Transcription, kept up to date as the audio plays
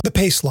The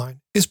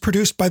Paceline is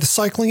produced by the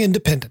Cycling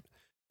Independent,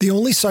 the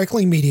only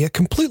cycling media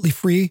completely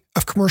free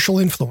of commercial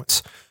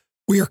influence.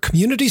 We are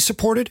community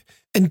supported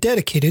and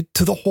dedicated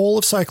to the whole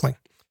of cycling.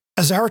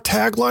 As our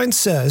tagline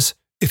says,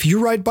 if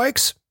you ride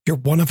bikes, you're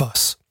one of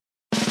us.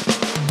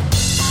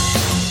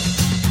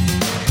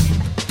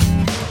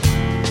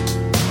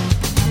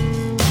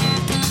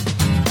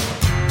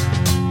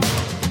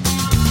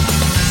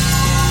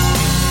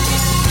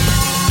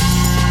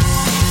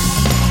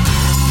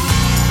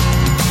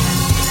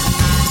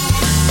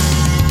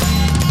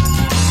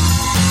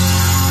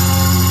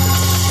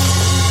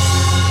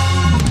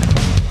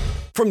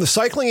 From the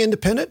Cycling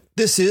Independent,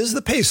 this is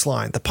The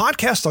Paceline, the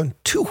podcast on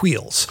two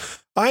wheels.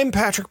 I'm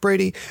Patrick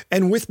Brady,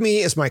 and with me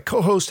is my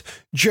co-host,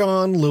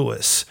 John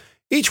Lewis.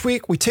 Each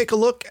week, we take a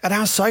look at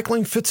how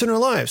cycling fits in our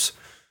lives.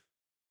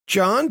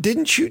 John,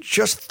 didn't you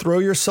just throw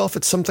yourself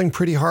at something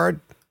pretty hard?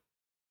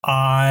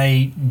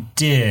 I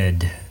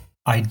did.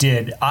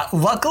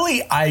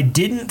 Luckily, I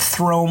didn't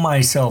throw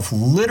myself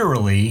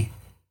literally.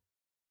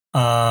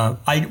 So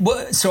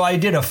I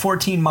did a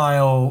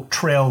 14-mile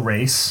trail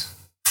race,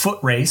 foot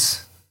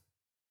race,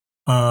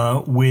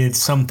 with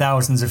some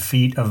thousands of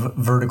feet of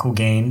vertical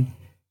gain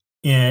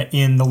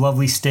in the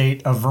lovely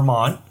state of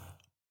Vermont.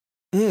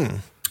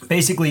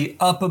 Basically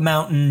up a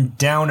mountain,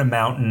 down a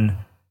mountain,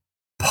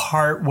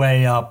 part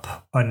way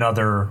up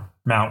another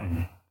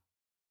mountain.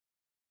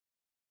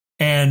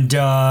 And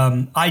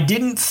I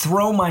didn't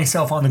throw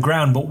myself on the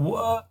ground,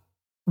 but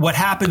what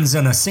happens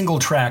in a single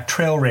track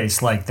trail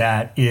race like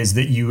that is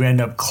that you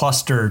end up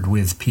clustered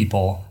with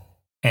people.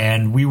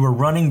 And we were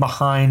running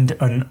behind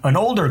an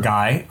older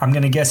guy. I'm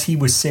going to guess he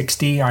was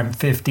 60. I'm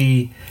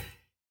 50.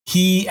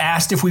 He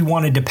asked if we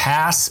wanted to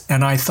pass.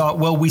 And I thought,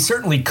 well, we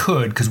certainly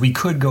could because we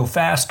could go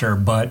faster.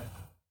 But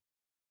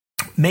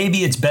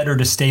maybe it's better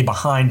to stay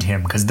behind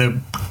him because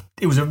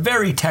it was a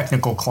very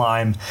technical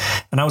climb.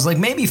 And I was like,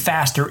 maybe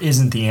faster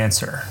isn't the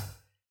answer.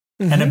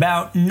 Mm-hmm. And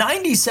about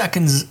 90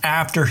 seconds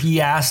after he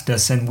asked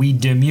us and we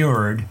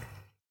demurred,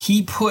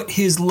 he put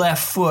his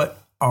left foot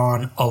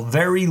on a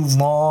very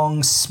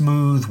long,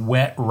 smooth,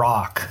 wet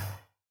rock.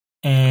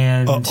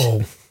 And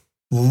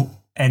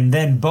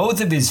then both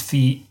of his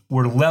feet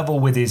were level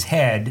with his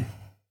head.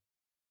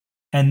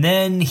 And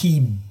then he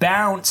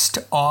bounced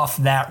off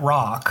that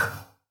rock,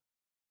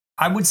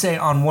 I would say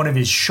on one of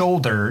his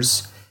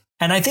shoulders.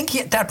 And I think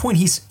at that point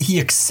he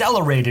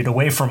accelerated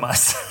away from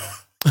us,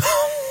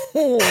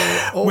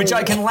 which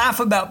I can laugh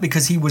about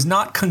because he was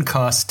not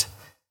concussed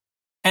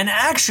and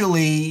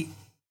actually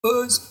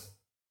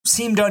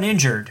seemed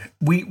uninjured.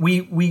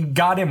 We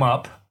got him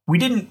up. We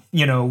didn't,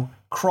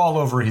 crawl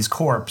over his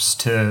corpse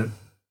to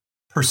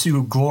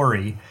pursue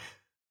glory.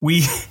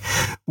 We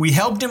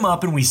helped him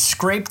up and we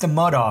scraped the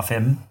mud off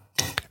him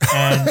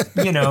and,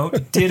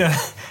 did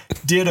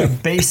a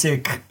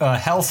basic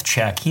health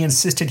check. He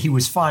insisted he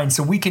was fine.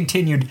 So we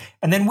continued.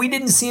 And then we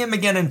didn't see him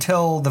again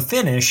until the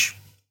finish.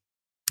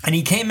 And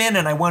he came in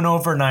and I went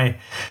over and I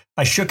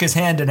shook his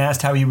hand and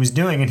asked how he was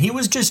doing. And he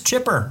was just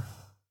chipper.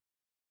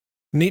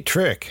 Neat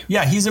trick.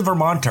 Yeah, he's a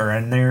Vermonter,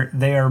 and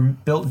they are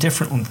built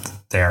differently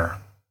there.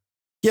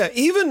 Yeah,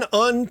 even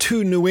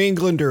unto New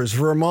Englanders,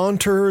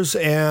 Vermonters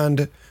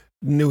and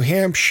New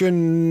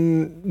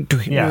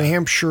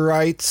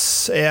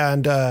Hampshirites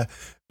and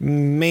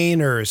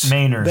Mainers.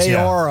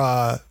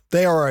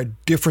 They are a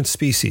different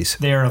species.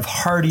 They are of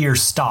hardier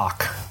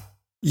stock.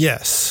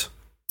 Yes.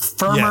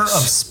 Firmer of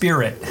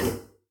spirit.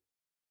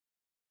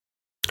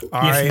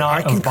 If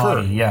not I of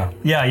body,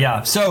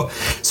 yeah. So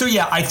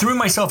yeah, I threw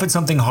myself at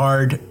something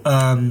hard.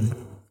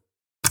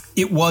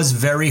 It was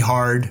very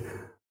hard.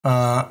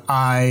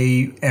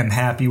 I am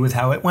happy with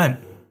how it went.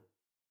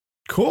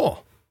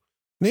 Cool.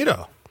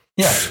 Neato.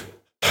 Yeah.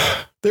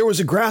 There was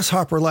a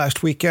grasshopper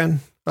last weekend,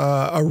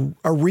 a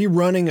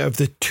rerunning of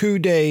the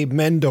 2-day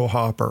Mendo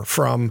Hopper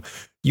from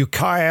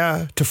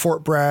Ukiah to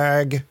Fort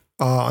Bragg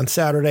on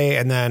Saturday,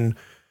 and then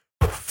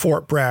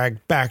Fort Bragg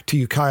back to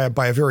Ukiah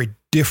by a very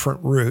different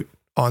route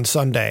on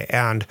Sunday.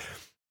 And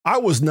I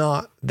was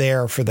not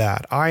there for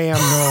that. I am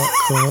not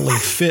currently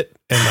fit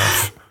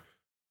enough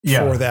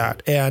for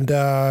that. And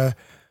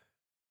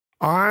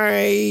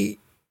I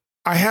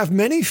have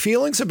many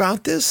feelings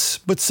about this,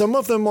 but some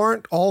of them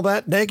aren't all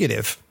that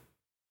negative.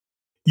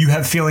 You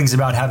have feelings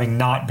about having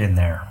not been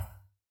there.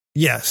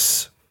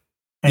 Yes.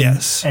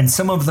 Yes. And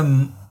some of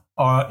them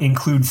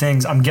include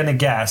things, I'm going to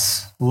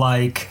guess,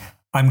 like,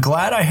 I'm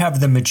glad I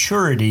have the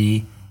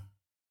maturity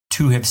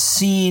to have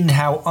seen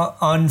how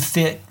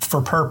unfit for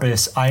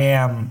purpose I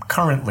am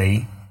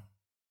currently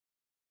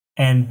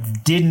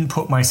and didn't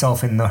put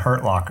myself in the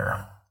hurt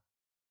locker.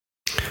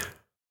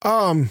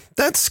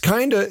 That's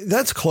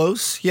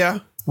close. Yeah.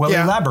 Well,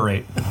 yeah.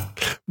 Elaborate.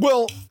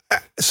 Well,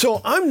 so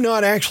I'm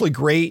not actually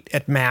great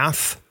at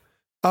math,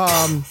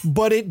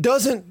 but it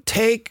doesn't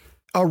take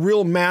a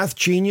real math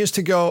genius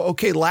to go,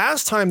 okay,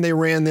 last time they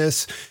ran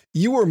this,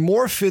 you were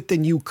more fit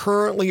than you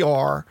currently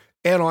are.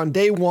 And on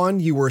day one,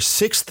 you were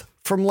 6th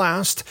from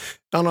last.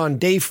 And on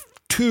day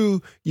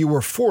 2, you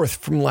were 4th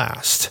from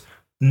last.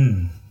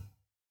 And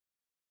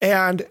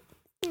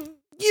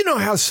you know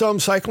how some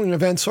cycling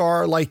events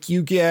are, like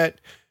you get,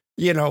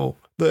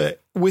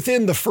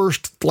 within the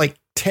first like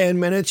 10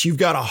 minutes, you've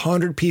got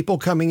 100 people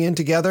coming in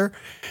together.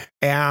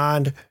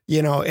 And,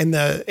 in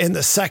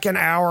the second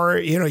hour,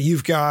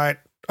 you've got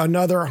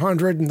another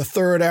 100. In the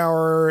third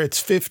hour, it's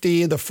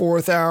 50. The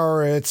fourth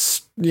hour,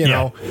 it's,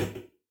 and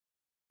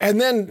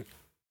then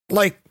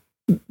like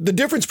the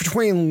difference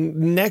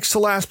between next to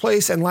last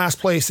place and last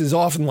place is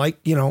often like,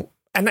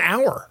 an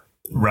hour.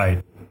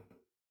 Right.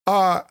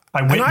 I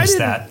witnessed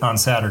that on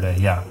Saturday.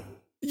 Yeah.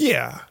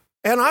 Yeah.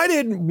 And I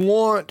didn't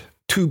want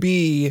to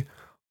be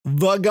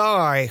the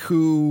guy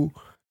who,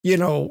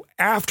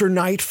 after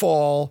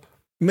nightfall,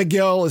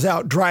 Miguel is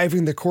out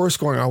driving the course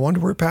going, I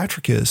wonder where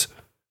Patrick is.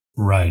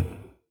 Right.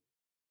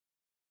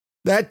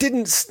 That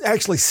didn't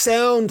actually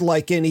sound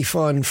like any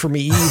fun for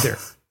me either.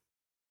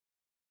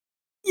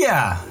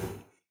 Yeah.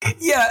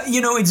 Yeah.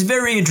 It's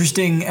very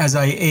interesting as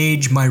I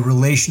age, my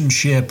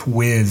relationship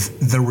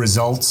with the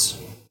results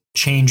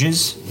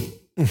changes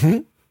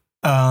in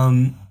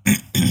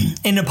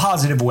a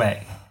positive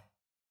way.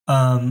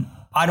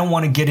 I don't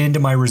want to get into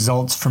my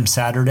results from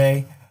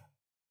Saturday.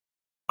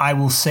 I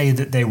will say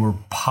that they were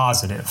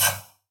positive.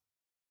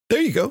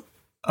 There you go.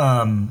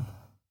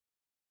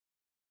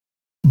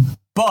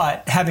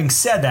 But having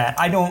said that,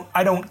 I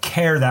don't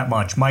care that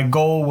much. My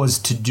goal was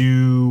to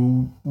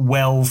do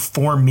well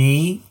for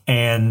me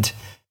and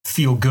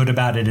feel good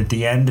about it at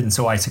the end, and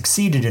so I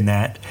succeeded in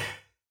that.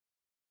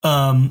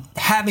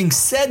 Having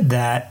said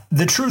that,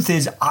 the truth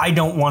is I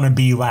don't want to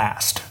be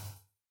last.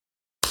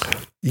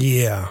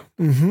 Yeah.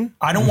 Mm-hmm.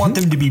 I don't want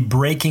them to be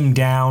breaking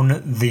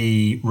down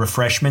the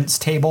refreshments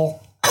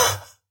table.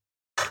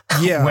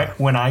 Yeah.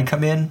 when I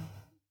come in.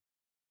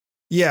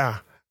 Yeah.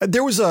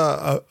 There was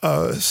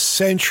a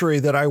century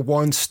that I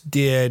once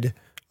did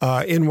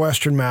in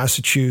Western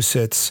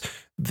Massachusetts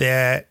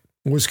that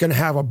was going to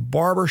have a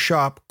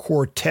barbershop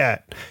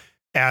quartet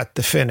at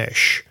the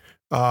finish,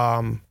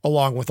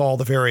 along with all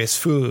the various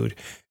food.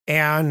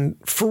 And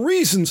for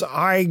reasons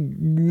I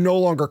no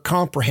longer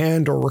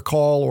comprehend or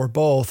recall or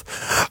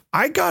both,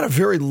 I got a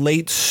very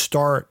late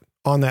start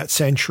on that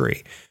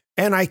century.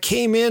 And I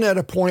came in at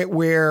a point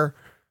where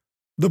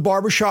the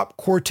barbershop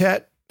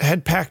quartet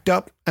had packed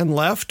up and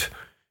left,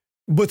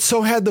 but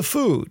so had the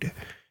food.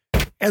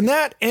 And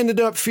that ended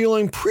up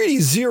feeling pretty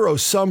zero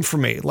sum for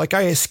me. Like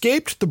I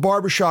escaped the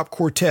barbershop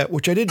quartet,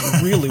 which I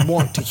didn't really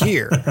want to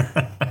hear.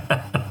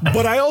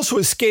 But I also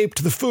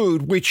escaped the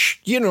food,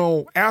 which,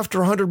 after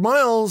 100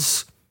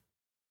 miles,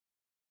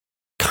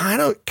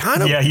 kind of.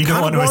 Yeah, you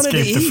don't want to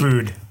escape the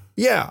food.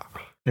 Yeah.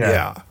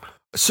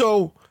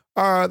 So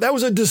that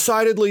was a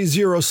decidedly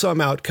zero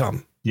sum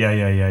outcome. Yeah.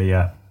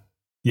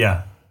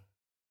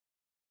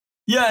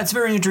 Yeah, it's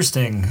very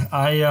interesting.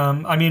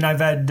 I've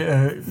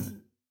had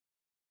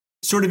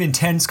sort of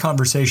intense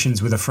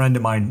conversations with a friend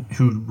of mine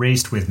who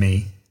raced with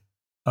me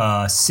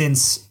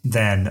since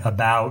then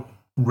about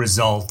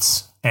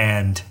results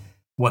and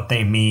what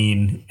they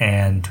mean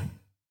and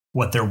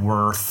what they're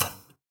worth,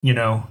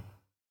 the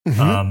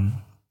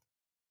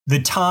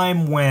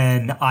time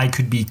when I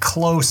could be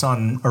close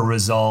on a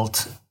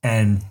result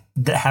and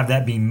have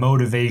that be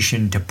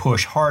motivation to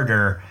push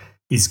harder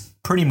is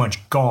pretty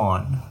much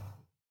gone.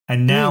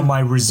 And now my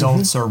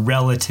results are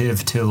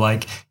relative to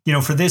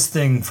for this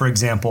thing, for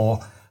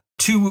example,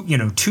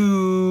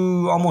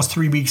 almost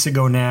 3 weeks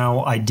ago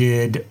now, I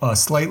did a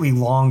slightly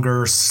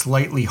longer,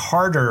 slightly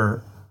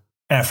harder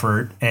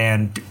effort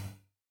and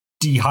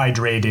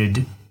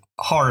dehydrated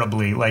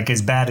horribly, like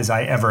as bad as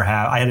I ever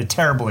have. I had a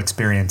terrible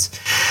experience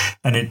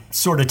and it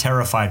sort of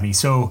terrified me.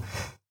 So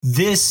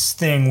this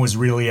thing was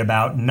really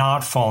about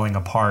not falling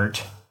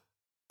apart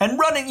and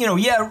running,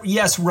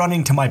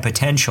 running to my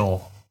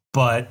potential,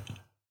 but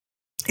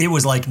it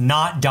was like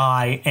not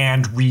die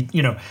and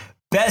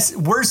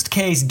worst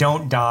case,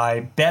 don't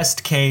die.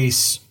 Best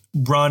case,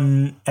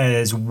 run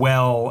as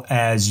well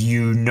as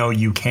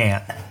you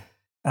can.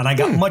 And I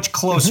got much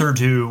closer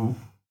to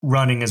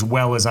running as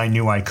well as I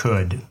knew I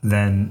could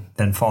than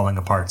falling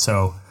apart.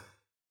 So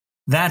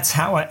that's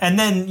how and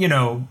then,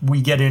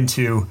 we get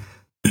into,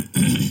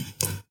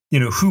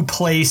 who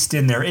placed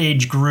in their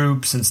age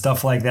groups and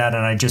stuff like that.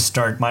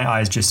 And my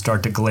eyes just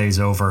start to glaze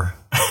over.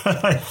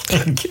 I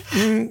think.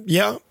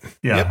 Yeah.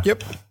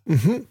 Yep.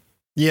 Mm-hmm.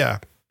 Yeah.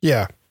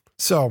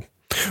 So,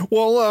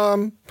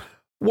 well,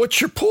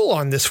 what's your pull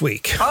on this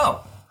week?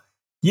 Oh,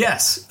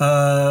 yes.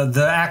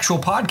 The actual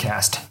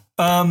podcast.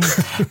 I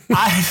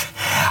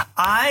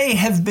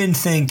have been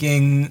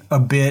thinking a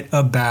bit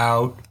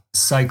about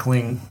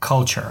cycling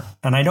culture,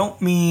 and I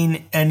don't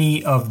mean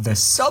any of the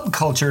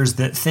subcultures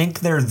that think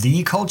they're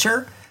the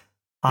culture.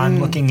 I'm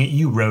looking at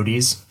you,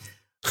 roadies.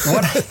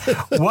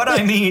 What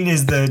I mean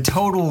is the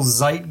total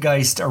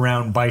zeitgeist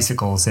around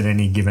bicycles at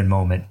any given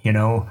moment.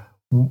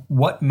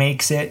 What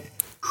makes it?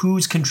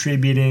 Who's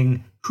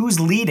contributing? Who's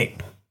leading?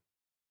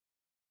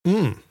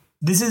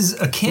 This is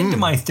akin to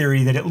my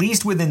theory that at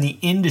least within the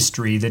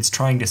industry that's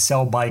trying to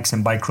sell bikes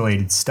and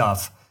bike-related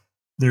stuff,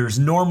 there's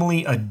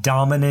normally a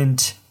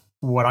dominant,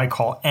 what I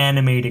call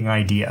animating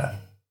idea.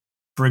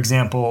 for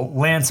example,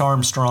 Lance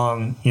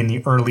Armstrong in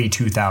the early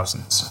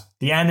 2000s.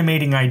 The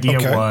animating idea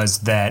was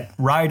that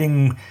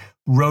riding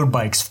road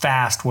bikes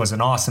fast was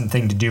an awesome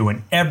thing to do,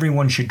 and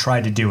everyone should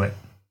try to do it.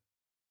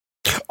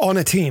 On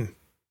a team.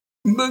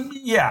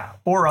 Yeah,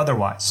 or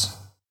otherwise.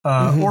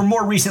 Or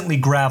more recently,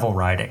 gravel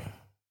riding.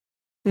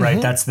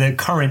 Right? That's the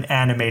current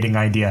animating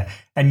idea.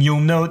 And you'll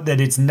note that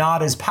it's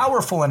not as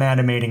powerful an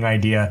animating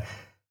idea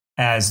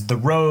as the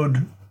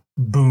road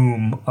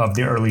boom of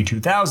the early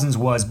 2000s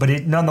was, but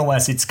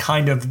nonetheless, it's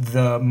kind of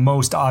the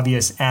most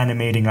obvious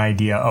animating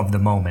idea of the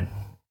moment.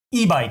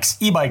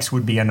 E-bikes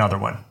would be another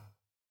one,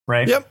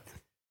 right? Yep.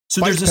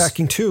 So bike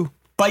packing too.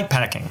 Bike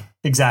packing,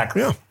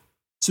 exactly. Yeah.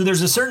 So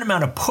there's a certain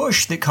amount of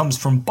push that comes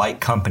from bike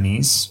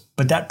companies,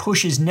 but that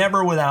push is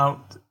never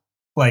without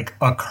like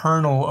a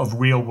kernel of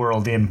real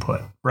world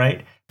input,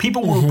 right?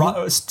 People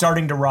were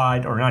starting to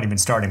ride, or not even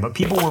starting, but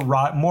people were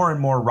more and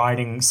more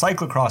riding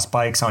cyclocross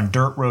bikes on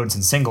dirt roads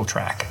and single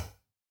track.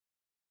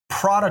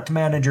 Product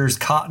managers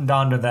cottoned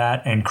onto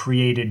that and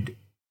created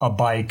a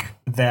bike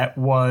that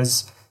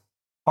was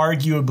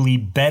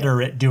arguably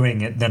better at doing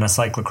it than a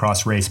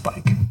cyclocross race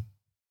bike.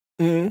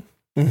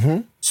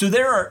 So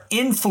there are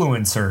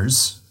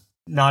influencers,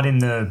 not in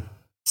the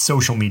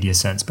social media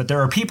sense, but there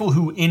are people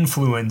who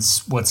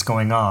influence what's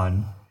going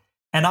on.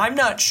 And I'm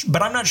not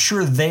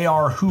sure they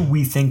are who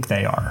we think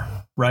they are,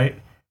 right?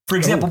 For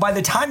example, by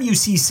the time you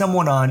see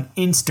someone on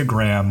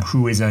Instagram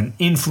who is an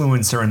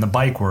influencer in the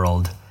bike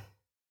world,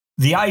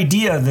 the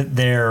idea that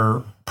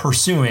they're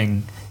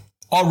pursuing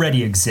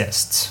already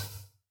exists.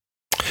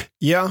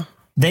 Yeah.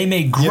 They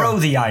may grow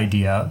the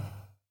idea,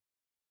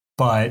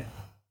 but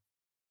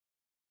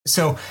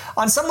so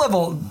on some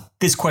level,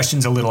 this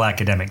question's a little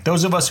academic.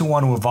 Those of us who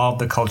want to evolve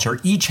the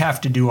culture each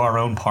have to do our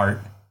own part.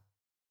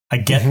 I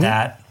get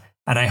that.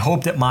 And I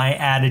hope that my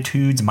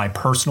attitudes, my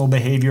personal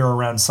behavior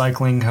around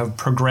cycling have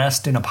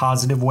progressed in a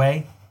positive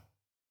way.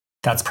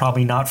 That's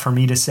probably not for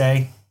me to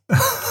say.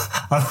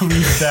 I'll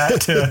leave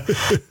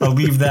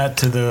that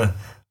to the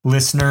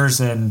listeners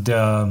and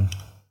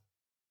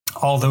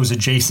all those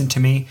adjacent to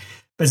me.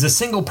 But as a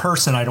single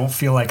person, I don't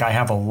feel like I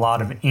have a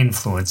lot of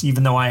influence,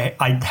 even though I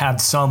have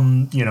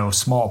some,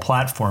 small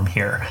platform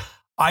here.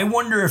 I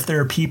wonder if there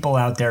are people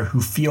out there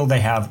who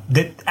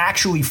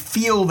actually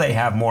feel they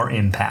have more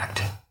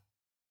impact.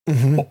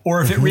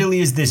 Or if it really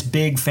is this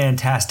big,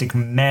 fantastic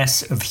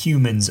mess of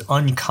humans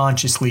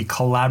unconsciously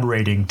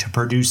collaborating to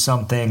produce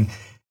something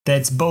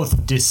that's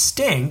both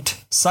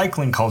distinct,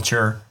 cycling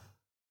culture,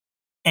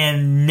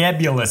 and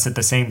nebulous at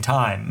the same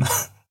time,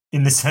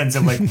 in the sense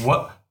of like,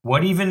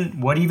 what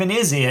even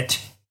is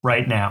it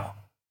right now?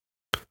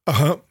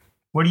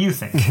 What do you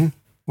think?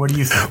 What do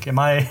you think?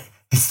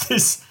 Is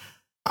this?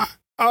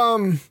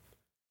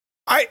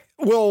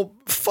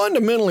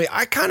 Fundamentally,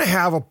 I kind of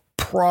have a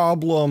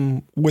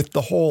problem with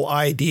the whole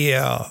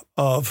idea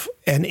of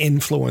an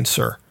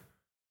influencer.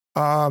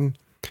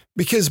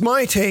 Because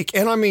my take,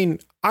 and I mean,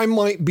 I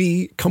might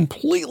be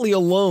completely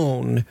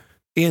alone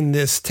in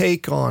this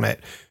take on it,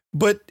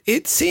 but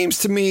it seems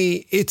to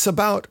me it's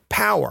about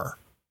power.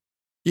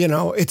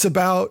 It's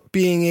about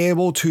being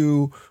able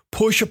to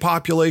push a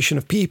population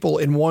of people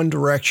in one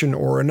direction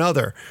or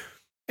another.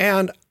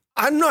 And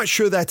I'm not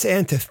sure that's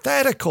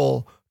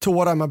antithetical to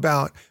what I'm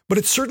about, but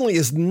it certainly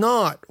is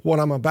not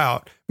what I'm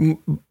about.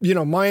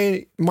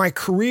 My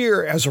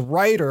career as a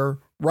writer,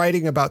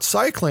 writing about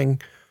cycling,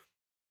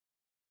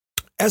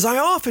 as I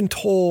often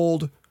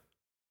told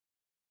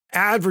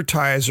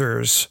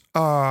advertisers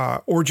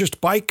or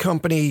just bike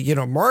company,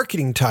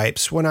 marketing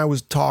types when I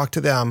was talk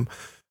to them,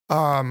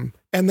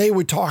 and they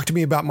would talk to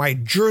me about my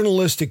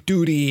journalistic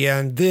duty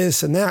and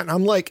this and that, and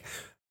I'm like,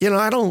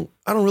 I don't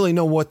really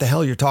know what the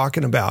hell you're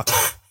talking about.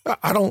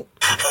 I don't,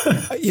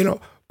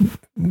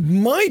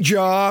 my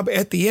job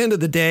at the end of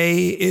the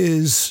day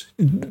is,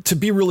 to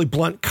be really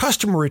blunt,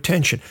 customer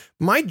retention.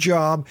 My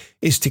job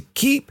is to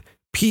keep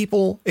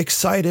people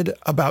excited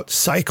about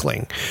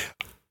cycling.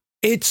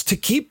 It's to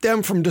keep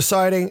them from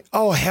deciding,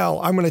 oh, hell,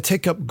 I'm going to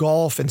take up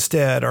golf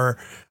instead. Or,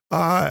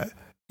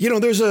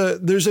 there's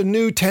a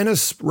new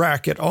tennis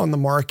racket on the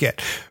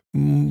market.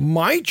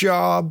 My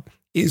job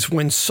is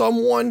when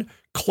someone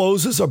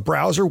closes a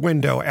browser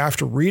window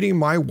after reading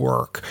my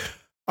work,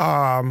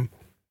 all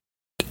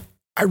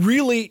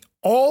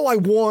I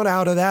want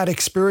out of that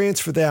experience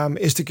for them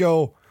is to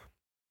go,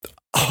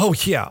 oh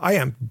yeah, I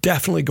am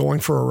definitely going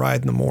for a ride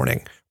in the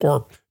morning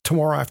or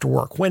tomorrow after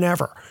work,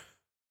 whenever.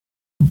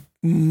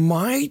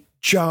 My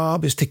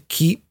job is to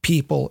keep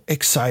people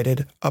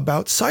excited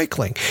about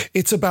cycling.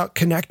 It's about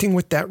connecting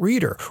with that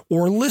reader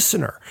or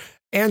listener.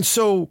 And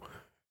so,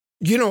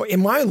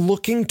 am I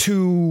looking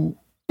to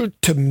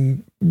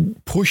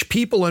push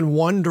people in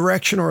one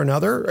direction or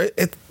another?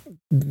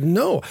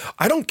 No,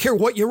 I don't care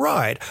what you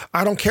ride.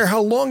 I don't care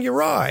how long you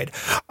ride.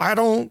 I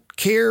don't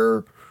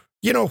care,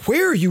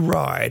 where you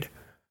ride.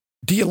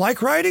 Do you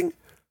like riding?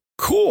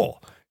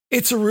 Cool.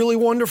 It's a really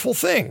wonderful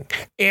thing.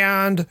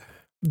 And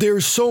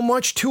there's so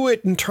much to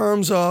it in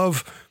terms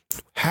of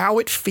how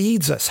it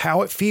feeds us,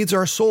 how it feeds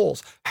our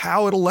souls,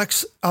 how it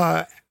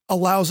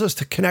allows us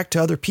to connect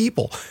to other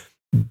people.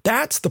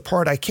 That's the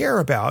part I care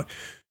about.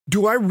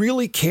 Do I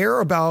really care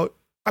about,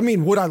 I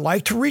mean, would I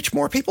like to reach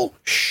more people?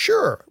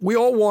 Sure. We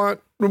all want,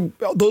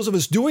 those of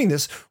us doing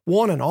this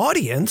want an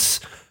audience,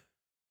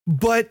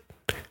 but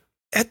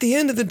at the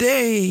end of the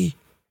day,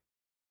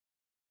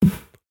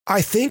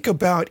 I think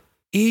about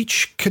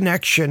each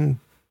connection,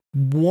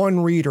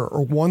 one reader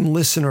or one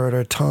listener at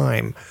a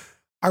time.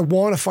 I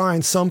want to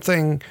find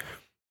something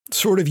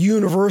sort of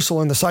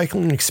universal in the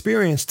cycling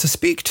experience to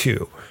speak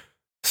to.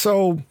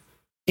 So,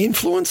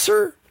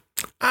 influencer?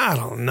 I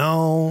don't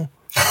know.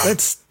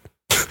 That's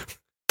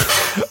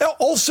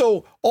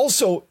also,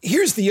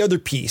 here's the other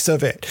piece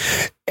of it.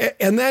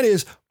 And that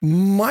is,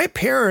 my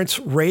parents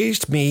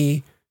raised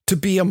me to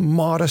be a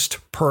modest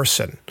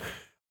person.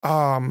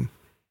 And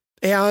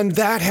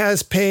that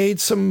has paid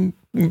some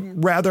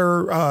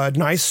rather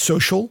nice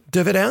social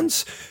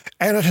dividends.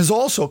 And it has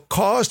also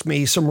caused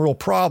me some real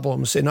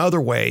problems in other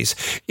ways,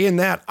 in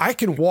that I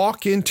can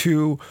walk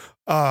into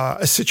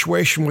a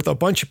situation with a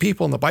bunch of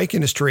people in the bike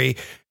industry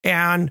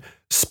and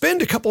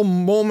spend a couple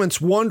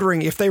moments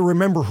wondering if they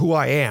remember who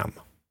I am.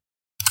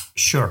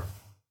 Sure.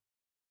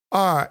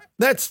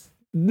 That's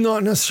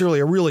not necessarily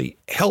a really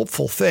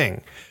helpful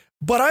thing,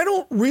 but I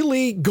don't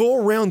really go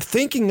around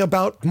thinking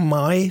about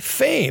my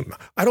fame.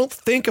 I don't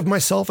think of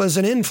myself as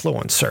an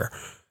influencer.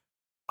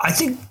 I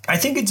think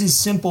it's as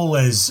simple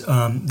as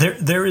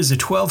there is a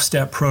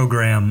 12-step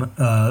program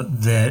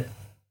that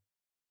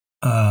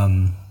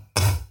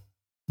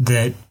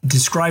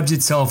describes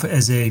itself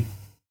as a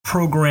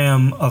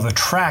program of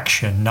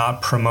attraction,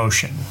 not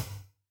promotion.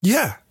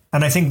 Yeah.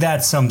 And I think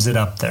that sums it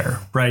up there,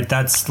 right?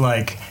 That's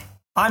like,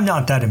 I'm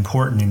not that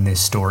important in this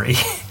story.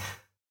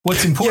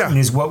 What's important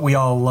is what we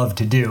all love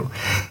to do.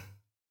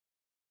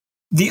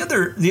 The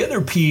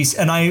other piece,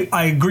 and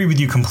I agree with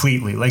you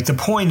completely, like the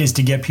point is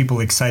to get people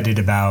excited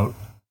about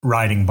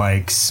riding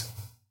bikes.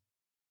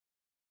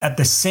 At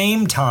the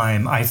same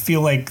time, I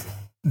feel like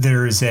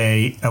there's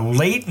a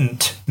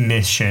latent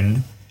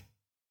mission,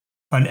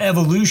 an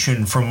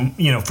evolution from,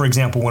 for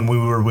example, when we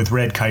were with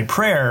Red Kite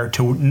Prayer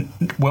to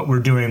what we're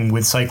doing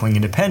with Cycling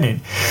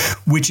Independent,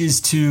 which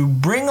is to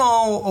bring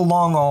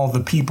along all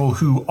the people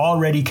who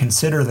already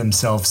consider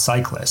themselves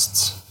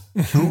cyclists,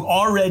 who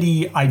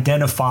already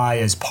identify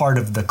as part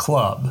of the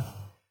club,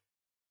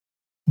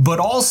 but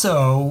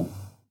also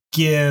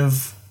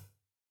give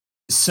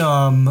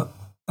some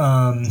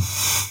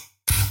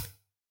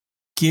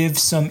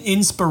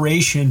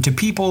inspiration to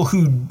people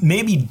who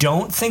maybe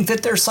don't think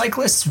that they're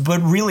cyclists, but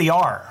really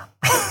are.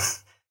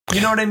 You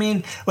know what I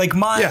mean? Like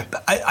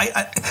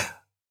I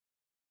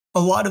a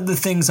lot of the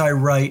things I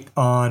write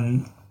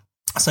on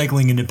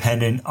Cycling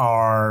Independent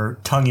are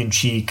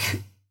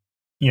tongue-in-cheek,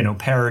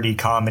 parody,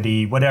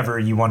 comedy, whatever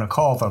you want to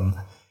call them.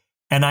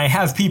 And I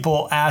have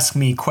people ask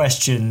me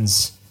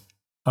questions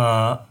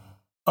about,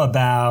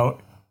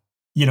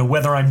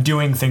 whether I'm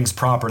doing things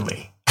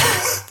properly.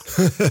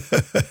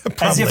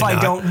 As if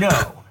I don't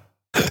know,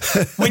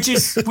 which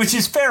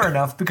is fair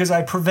enough, because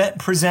I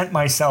present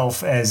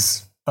myself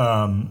as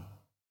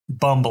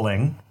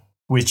bumbling,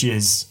 which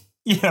is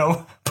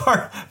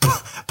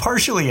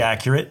partially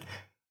accurate.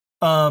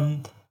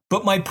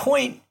 But my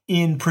point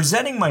in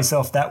presenting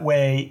myself that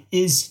way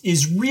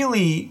is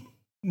really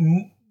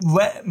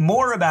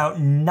more about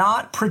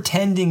not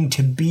pretending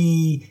to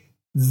be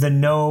the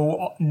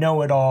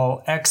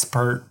know-it-all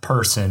expert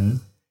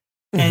person,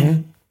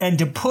 and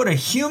to put a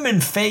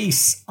human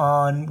face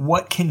on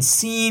what can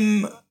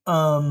seem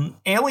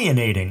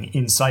alienating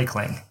in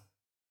cycling.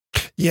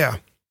 Yeah.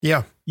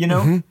 Yeah.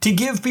 To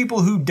give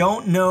people who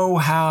don't know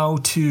how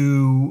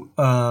to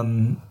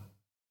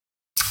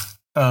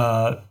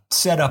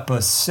set up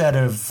a set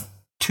of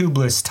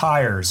tubeless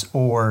tires,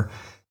 or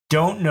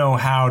don't know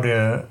how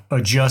to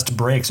adjust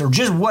brakes, or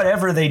just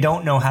whatever they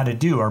don't know how to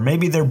do, or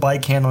maybe their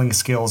bike handling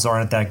skills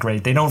aren't that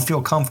great. They don't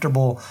feel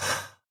comfortable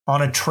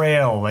on a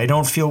trail. They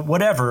don't feel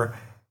whatever.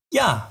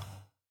 Yeah,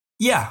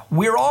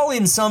 we're all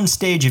in some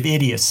stage of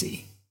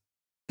idiocy,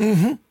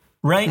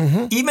 right?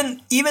 Mm-hmm.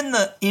 Even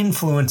the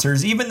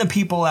influencers, even the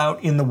people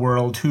out in the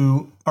world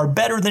who are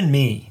better than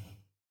me,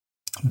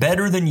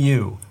 better than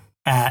you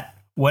at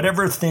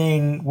whatever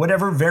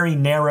very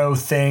narrow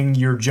thing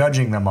you're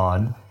judging them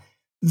on,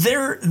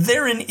 they're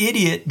an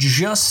idiot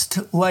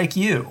just like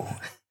you,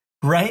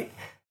 right?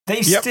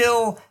 They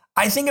still.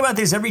 I think about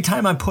this every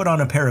time I put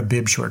on a pair of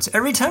bib shorts.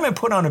 Every time I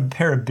put on a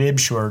pair of bib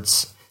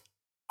shorts,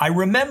 I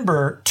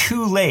remember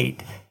too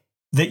late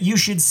that you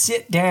should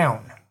sit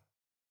down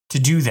to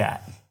do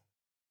that.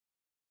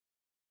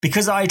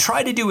 Because I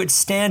try to do it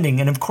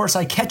standing, and of course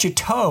I catch a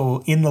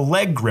toe in the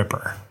leg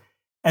gripper.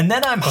 And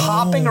then I'm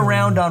hopping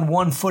around on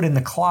one foot in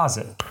the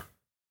closet.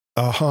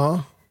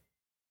 Uh-huh.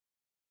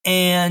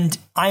 And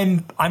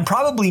I'm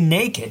probably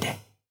naked.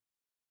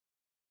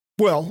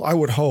 Well, I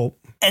would hope.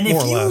 And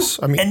more or less.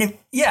 I mean,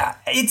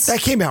 it's that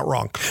came out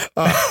wrong.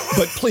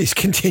 But please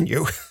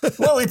continue.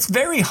 Well, it's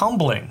very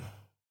humbling.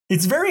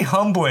 It's very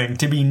humbling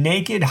to be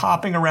naked,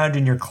 hopping around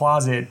in your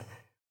closet,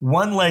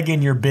 one leg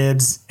in your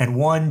bibs and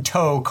one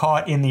toe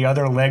caught in the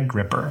other leg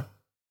gripper.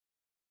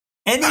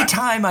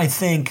 Anytime I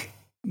think,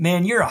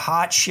 man, you're a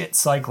hot shit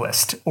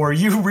cyclist, or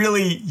you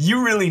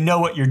really know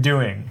what you're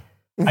doing.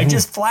 I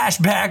just flash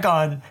back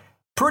on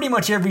pretty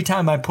much every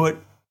time I put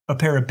a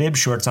pair of bib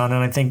shorts on,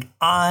 and I think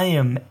I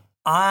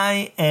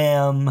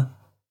am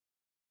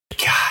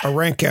God, a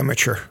rank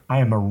amateur. I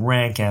am a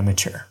rank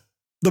amateur.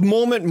 The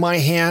moment my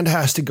hand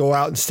has to go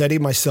out and steady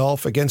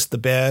myself against the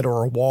bed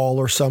or a wall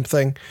or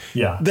something,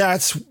 yeah,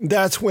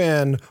 that's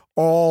when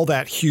all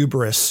that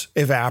hubris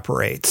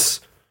evaporates.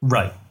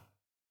 Right.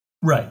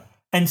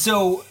 And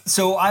so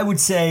I would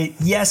say,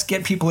 yes,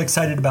 get people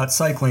excited about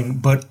cycling,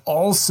 but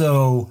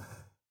also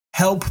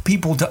help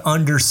people to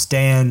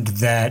understand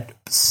that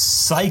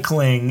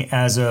cycling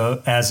as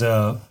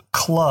a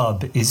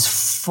club is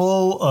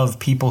full of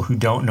people who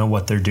don't know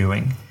what they're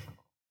doing.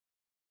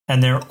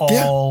 And they're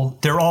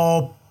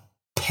all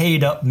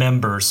paid up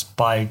members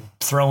by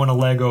throwing a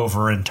leg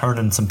over and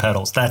turning some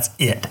pedals. That's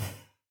it.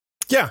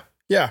 Yeah.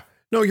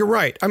 No, you're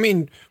right. I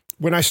mean,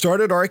 when I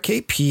started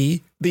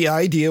RKP, the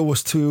idea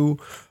was to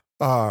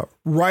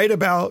write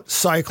about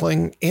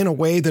cycling in a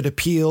way that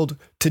appealed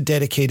to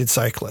dedicated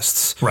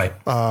cyclists. Right.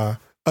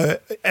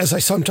 As I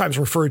sometimes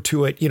referred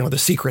to it, the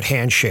secret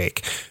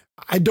handshake.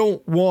 I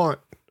don't want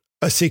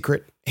a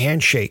secret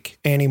handshake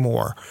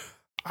anymore.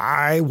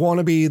 I want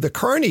to be the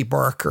carny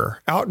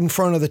barker out in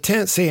front of the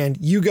tent saying,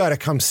 you got to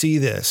come see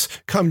this.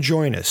 Come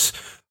join us.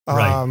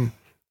 Right.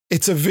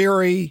 It's a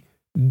very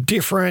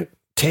different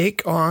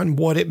take on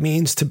what it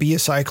means to be a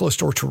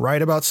cyclist or to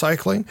write about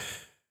cycling.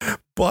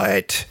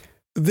 But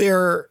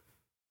there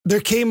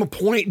came a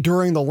point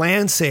during the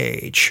Lance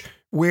Age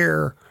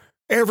where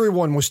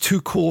everyone was too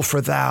cool for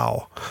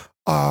thou.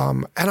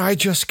 And I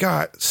just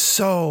got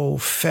so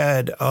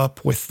fed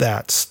up with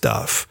that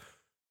stuff.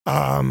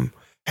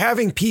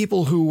 Having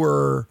people who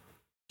were,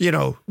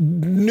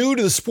 new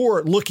to the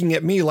sport looking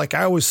at me like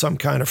I was some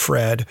kind of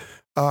Fred,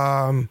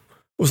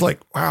 was like,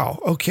 wow,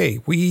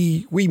 okay,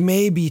 we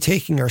may be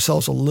taking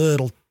ourselves a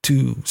little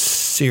too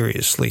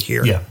seriously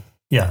here.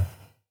 Yeah.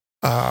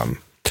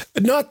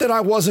 Not that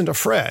I wasn't a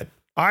Fred.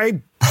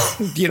 Right.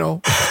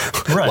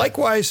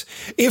 Likewise,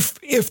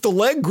 if the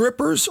leg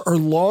grippers are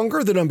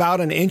longer than about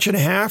 1.5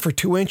 inches or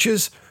 2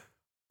 inches,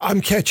 I'm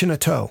catching a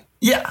toe.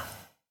 Yeah.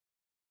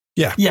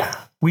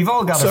 We've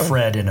all got a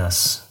Fred in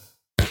us.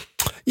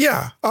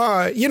 Yeah.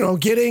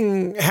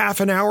 Getting half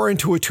an hour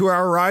into a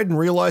 2-hour ride and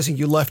realizing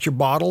you left your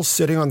bottles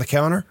sitting on the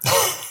counter.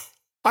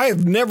 I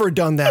have never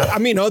done that. I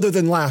mean, other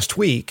than last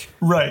week.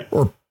 Right.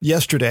 Or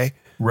yesterday.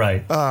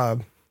 Right.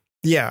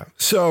 Yeah.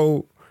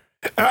 So,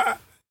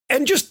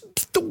 and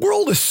just the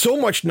world is so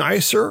much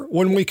nicer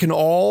when we can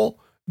all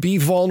be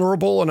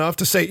vulnerable enough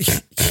to say,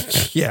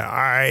 yeah,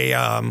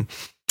 I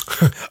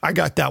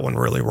got that one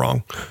really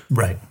wrong.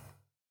 Right.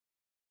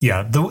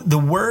 Yeah. The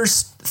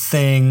worst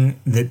thing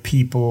that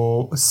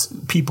people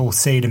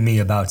say to me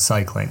about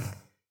cycling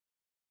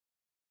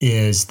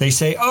is they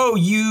say,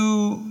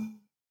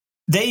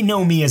 they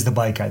know me as the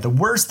bike guy. The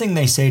worst thing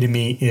they say to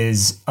me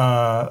is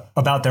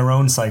about their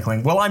own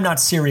cycling. Well, I'm not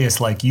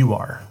serious like you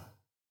are.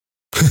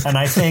 And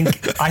I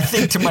think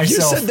to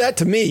myself, you said that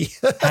to me.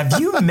 Have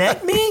you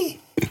met me?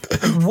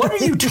 What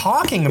are you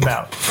talking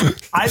about?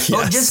 Just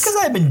because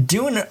I've been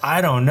doing it,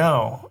 I don't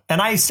know.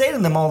 And I say to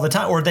them all the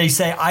time, or they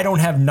say, I don't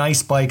have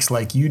nice bikes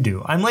like you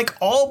do. I'm like,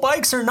 all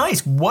bikes are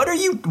nice. What are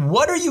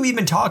you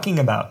even talking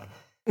about?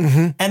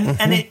 Mm-hmm,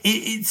 and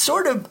it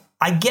sort of,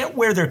 I get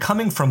where they're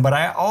coming from, but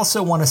I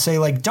also want to say,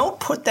 like, don't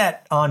put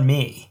that on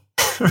me,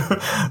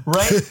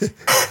 right?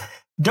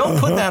 Don't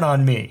put that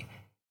on me.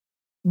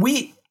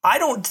 I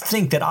don't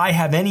think that I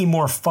have any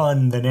more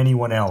fun than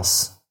anyone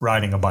else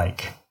riding a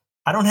bike.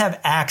 I don't have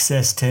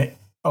access to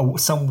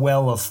some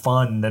well of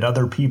fun that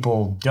other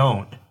people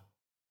don't.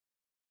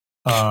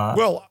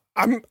 Well,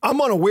 I'm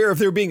unaware of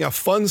there being a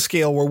fun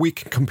scale where we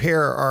can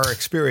compare our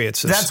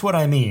experiences. That's what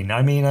I mean.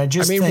 I mean,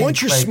 think,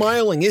 once you're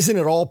smiling, isn't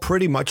it all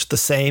pretty much the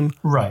same?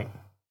 Right.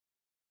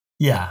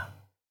 Yeah.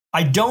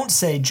 I don't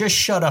say just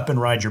shut up and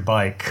ride your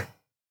bike.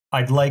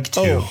 I'd like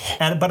to,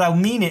 but I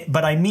mean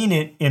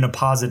it in a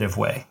positive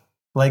way.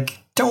 Like,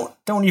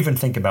 don't even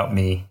think about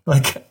me.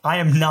 Like, I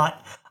am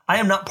not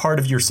part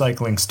of your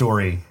cycling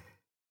story.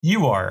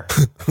 You are.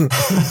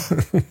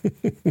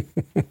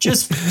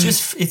 just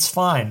it's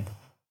fine.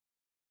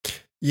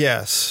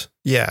 Yes.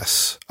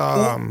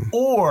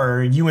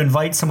 Or you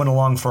invite someone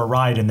along for a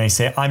ride and they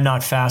say, I'm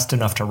not fast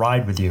enough to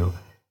ride with you.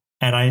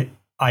 And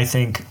I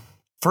think,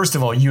 first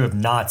of all, you have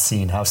not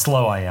seen how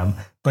slow I am.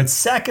 But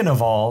second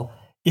of all,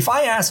 if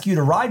I ask you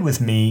to ride with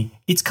me,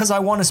 it's because I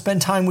want to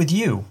spend time with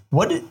you.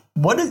 What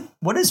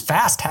does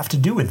fast have to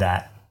do with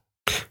that?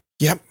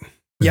 Yep.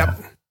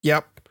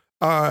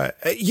 A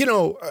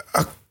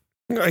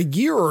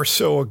year or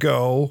so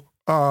ago,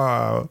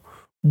 I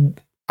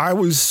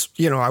was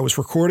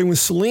recording with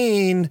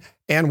Celine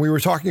and we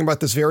were talking about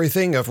this very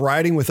thing of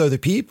riding with other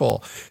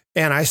people.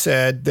 And I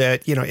said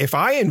that, if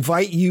I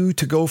invite you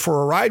to go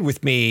for a ride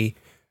with me,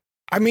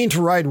 I mean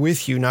to ride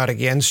with you, not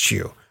against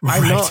you. Right.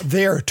 I'm not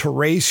there to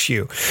race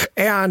you.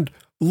 And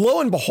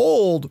lo and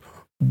behold,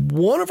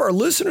 one of our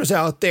listeners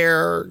out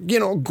there,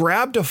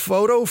 grabbed a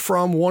photo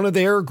from one of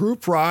their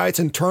group rides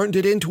and turned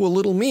it into a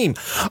little meme.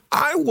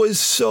 I was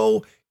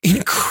so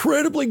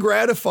incredibly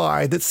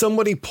gratified that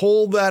somebody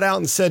pulled that out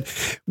and said,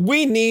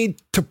 we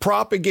need to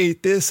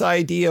propagate this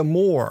idea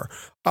more.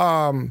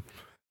 And,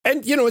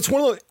 it's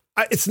one of the,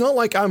 it's not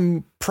like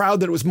I'm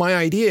proud that it was my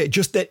idea,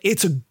 just that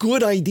it's a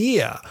good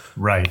idea.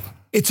 Right.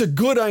 It's a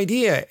good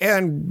idea.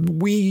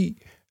 And we,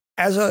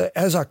 as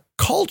a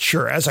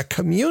culture, as a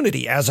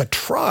community, as a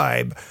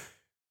tribe,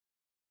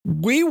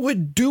 we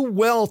would do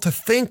well to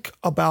think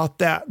about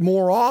that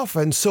more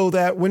often so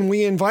that when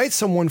we invite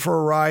someone for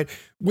a ride,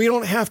 we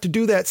don't have to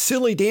do that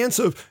silly dance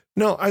of,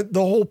 the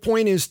whole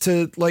point is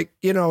to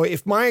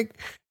if my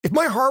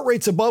heart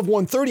rate's above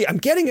 130, I'm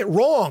getting it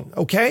wrong.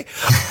 Okay.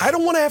 I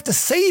don't want to have to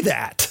say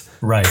that.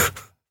 Right.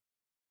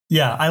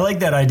 Yeah. I like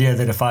that idea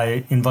that if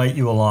I invite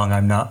you along,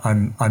 I'm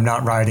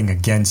not riding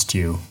against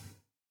you.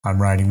 I'm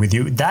riding with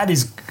you. That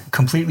is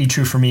completely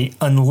true for me,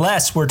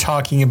 unless we're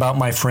talking about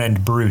my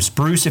friend Bruce.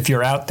 Bruce, if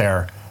you're out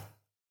there,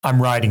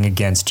 I'm riding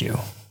against you.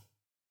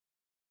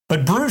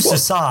 But Bruce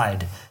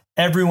aside,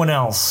 everyone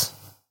else.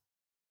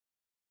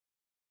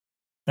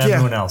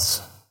 Everyone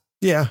else.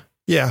 Yeah.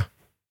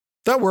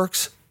 That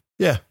works.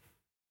 Yeah.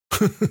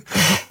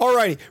 All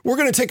righty. We're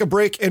going to take a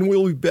break and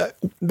we'll be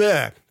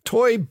back.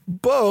 Toy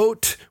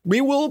Boat.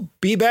 We will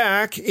be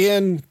back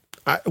in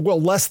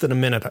less than a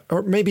minute,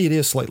 or maybe it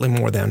is slightly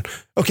more than.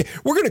 Okay,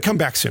 we're going to come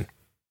back soon.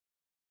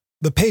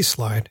 The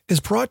Paceline is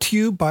brought to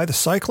you by the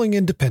Cycling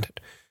Independent.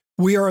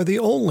 We are the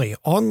only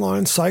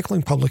online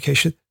cycling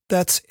publication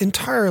that's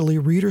entirely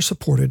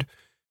reader-supported,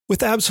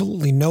 with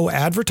absolutely no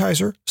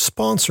advertiser,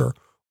 sponsor,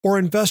 or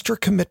investor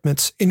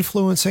commitments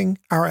influencing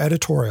our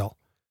editorial.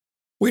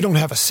 We don't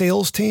have a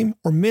sales team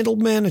or middle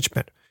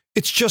management.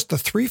 It's just the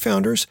three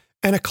founders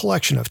and a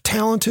collection of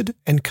talented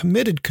and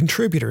committed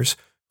contributors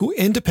who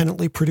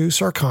independently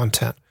produce our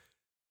content.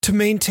 To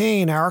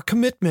maintain our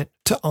commitment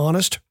to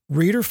honest,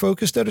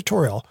 reader-focused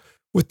editorial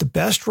with the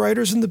best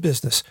writers in the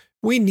business,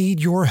 we need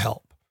your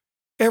help.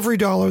 Every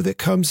dollar that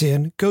comes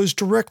in goes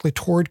directly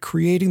toward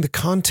creating the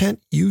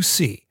content you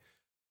see.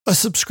 A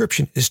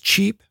subscription is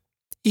cheap,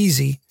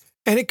 easy,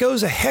 and it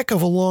goes a heck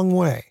of a long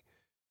way.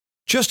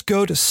 Just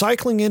go to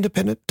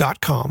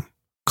cyclingindependent.com,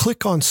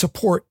 click on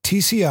Support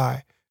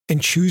TCI,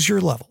 and choose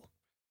your level.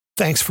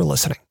 Thanks for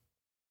listening.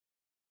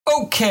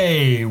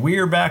 Okay, we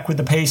are back with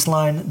the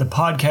Paceline, the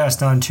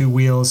podcast on two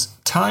wheels.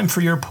 Time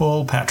for your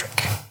pull,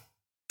 Patrick.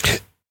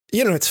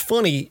 It's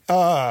funny.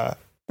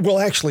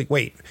 Actually,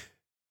 wait.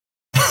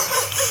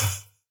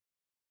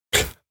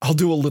 I'll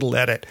do a little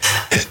edit.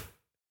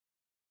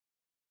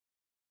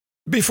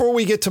 Before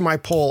we get to my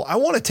poll, I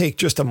want to take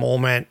just a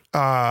moment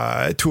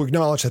to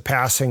acknowledge the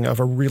passing of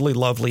a really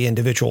lovely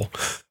individual,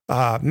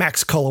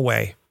 Max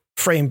Culloway,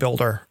 frame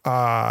builder,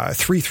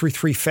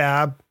 333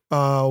 Fab.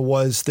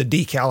 Was the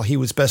decal he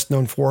was best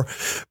known for,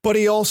 but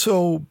he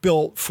also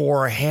built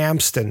for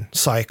Hamston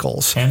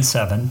Cycles and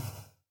Seven.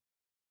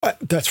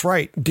 That's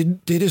right.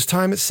 Did his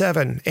time at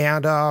Seven,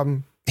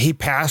 and he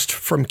passed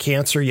from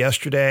cancer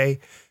yesterday.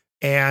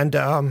 And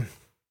God,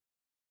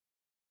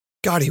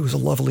 he was a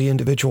lovely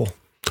individual.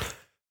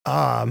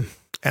 And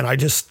I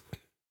just,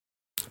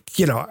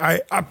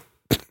 I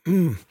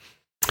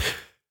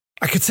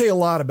could say a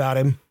lot about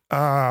him,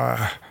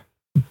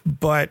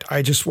 but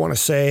I just want to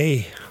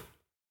say,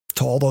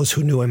 to all those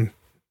who knew him,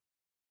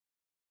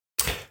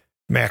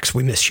 Max,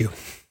 we miss you.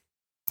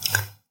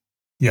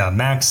 Yeah,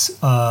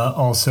 Max,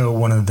 also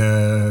one of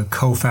the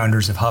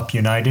co-founders of Hup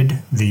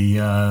United,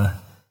 the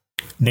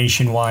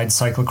nationwide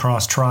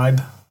cyclocross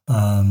tribe,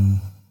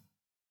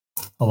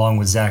 along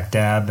with Zach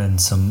Dabb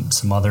and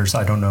some others.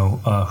 I don't know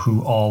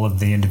who all of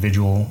the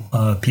individual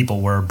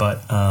people were,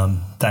 but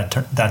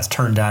that's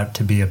turned out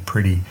to be a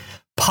pretty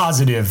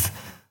positive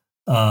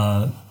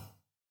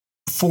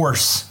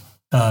force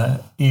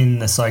in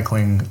the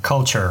cycling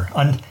culture,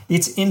 and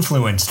it's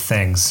influenced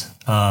things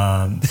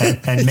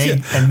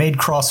and made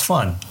cross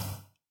fun.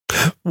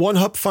 One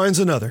Hup finds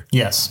another.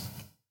 Yes.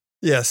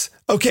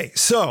 Okay,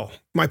 so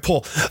my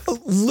poll.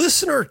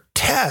 Listener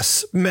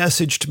Tess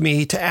messaged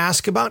me to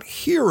ask about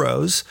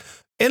heroes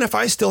and if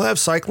I still have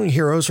cycling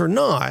heroes or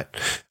not.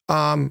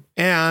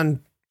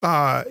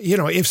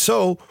 If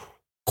so,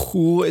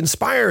 who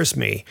inspires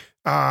me?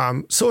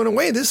 So in a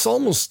way, this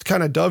almost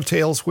kind of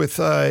dovetails with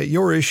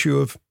your issue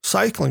of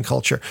cycling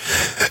culture.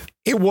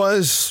 It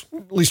was,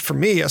 at least for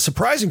me, a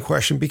surprising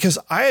question because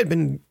I had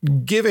been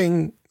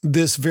giving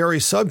this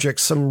very subject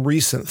some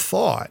recent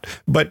thought,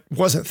 but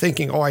wasn't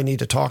thinking, I need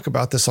to talk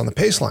about this on the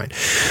Paceline.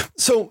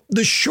 So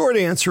the short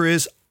answer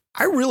is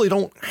I really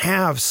don't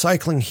have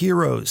cycling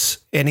heroes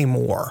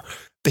anymore.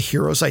 The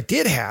heroes I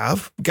did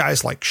have,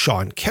 guys like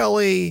Sean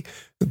Kelly,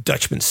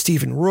 Dutchman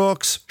Stephen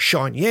Rooks,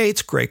 Sean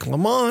Yates, Greg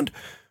LeMond,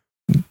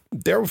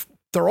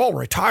 they're all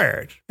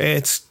retired.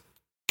 It's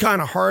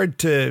kind of hard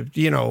to,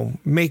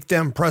 make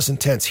them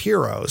present tense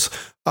heroes.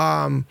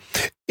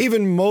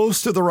 Even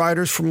most of the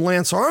riders from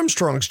Lance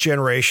Armstrong's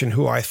generation,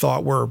 who I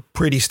thought were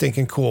pretty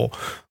stinking cool,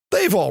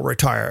 they've all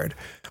retired.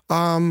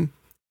 And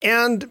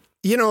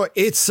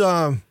it's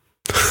I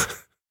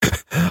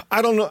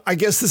don't know. I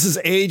guess this is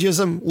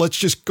ageism. Let's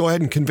just go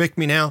ahead and convict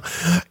me now.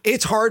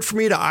 It's hard for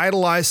me to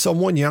idolize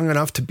someone young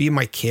enough to be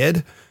my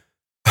kid.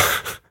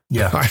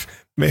 Yeah.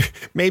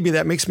 Maybe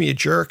that makes me a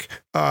jerk.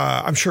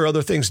 I'm sure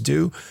other things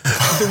do.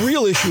 The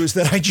real issue is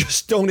that I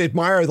just don't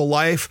admire the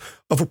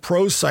life of a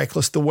pro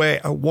cyclist the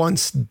way I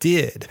once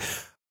did.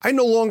 I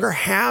no longer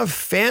have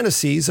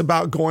fantasies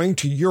about going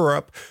to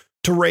Europe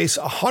to race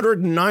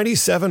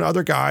 197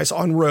 other guys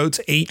on roads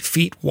 8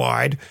 feet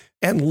wide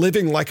and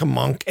living like a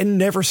monk and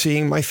never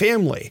seeing my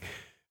family.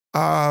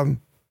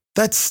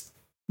 That's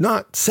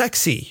not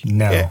sexy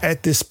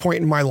at this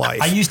point in my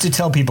life. I used to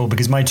tell people,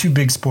 because my two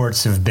big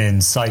sports have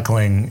been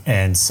cycling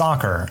and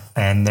soccer,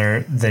 and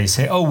they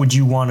say, oh, do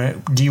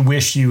you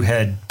wish you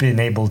had been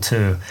able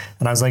to?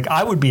 And I was like,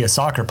 I would be a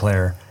soccer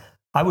player.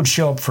 I would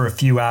show up for a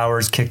few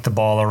hours, kick the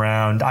ball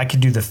around. I could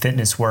do the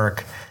fitness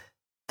work.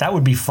 That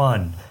would be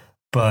fun.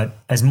 But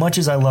as much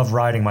as I love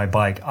riding my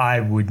bike, I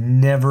would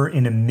never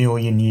in a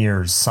million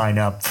years sign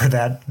up for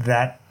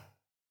that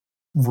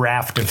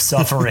raft of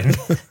suffering.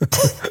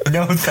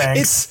 No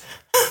thanks.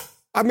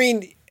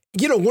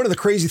 One of the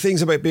crazy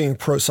things about being a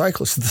pro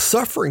cyclist, the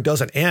suffering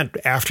doesn't end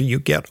after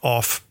you get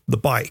off the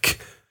bike.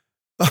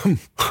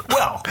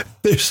 Well,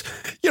 there's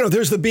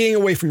the being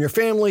away from your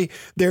family.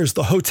 There's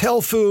the hotel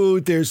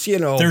food. There's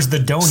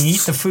the don't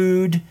eat the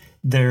food.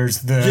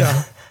 There's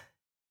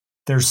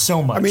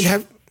so much.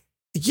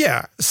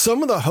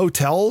 Some of the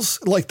hotels,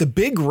 like the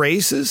big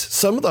races,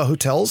 some of the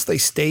hotels they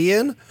stay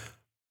in.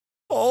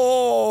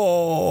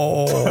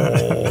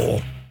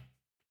 Oh,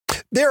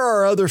 there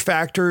are other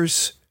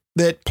factors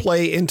that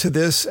play into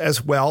this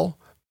as well,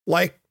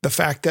 like the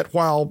fact that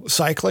while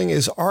cycling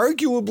is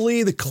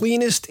arguably the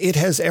cleanest it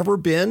has ever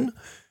been,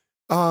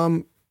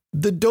 the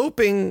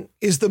doping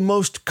is the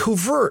most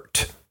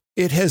covert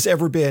it has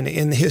ever been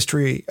in the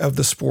history of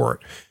the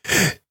sport.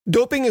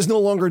 Doping is no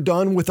longer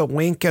done with a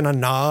wink and a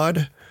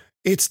nod.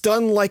 It's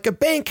done like a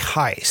bank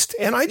heist.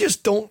 And I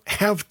just don't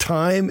have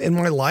time in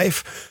my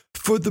life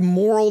for the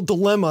moral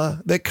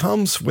dilemma that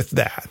comes with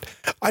that.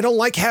 I don't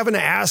like having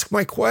to ask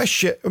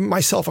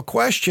myself a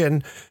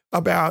question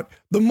about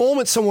the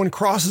moment someone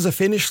crosses a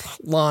finish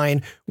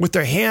line with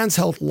their hands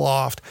held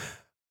aloft.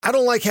 I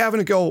don't like having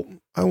to go,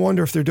 I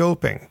wonder if they're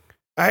doping.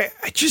 I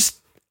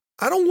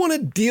don't want to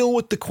deal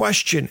with the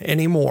question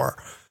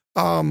anymore.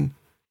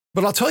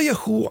 But I'll tell you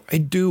who I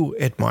do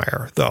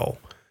admire, though.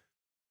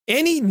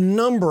 Any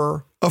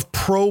number of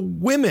pro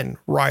women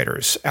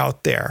riders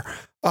out there.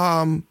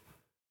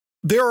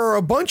 There are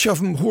a bunch of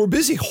them who are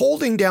busy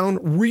holding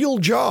down real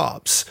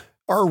jobs,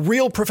 are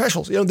real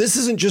professionals. This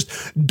isn't just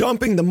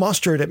dumping the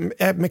mustard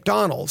at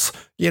McDonald's.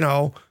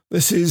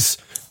 This is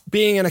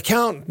being an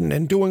accountant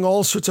and doing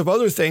all sorts of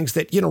other things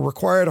that,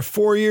 required a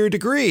 4-year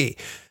degree.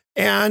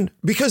 And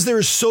because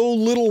there's so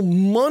little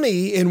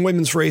money in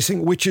women's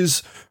racing, which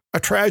is a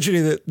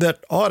tragedy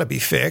that ought to be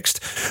fixed,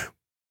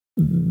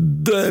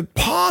 the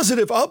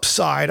positive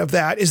upside of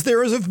that is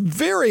there is a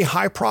very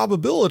high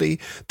probability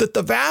that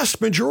the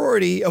vast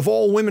majority of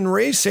all women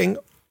racing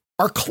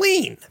are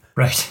clean.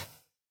 Right.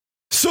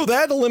 So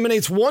that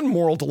eliminates one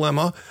moral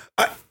dilemma.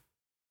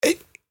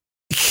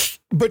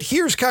 But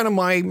here's kind of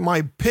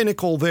my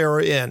pinnacle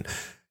therein.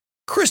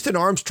 Kristen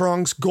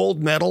Armstrong's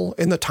gold medal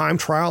in the time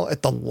trial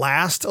at the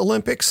last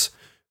Olympics,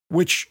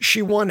 which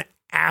she won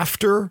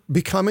after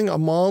becoming a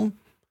mom.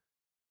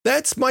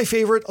 That's my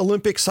favorite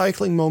Olympic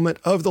cycling moment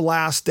of the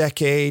last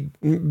decade,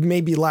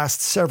 maybe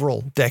last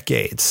several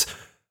decades.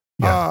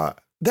 Yeah.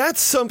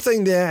 That's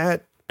something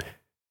that,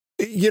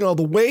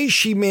 the way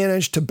she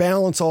managed to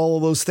balance all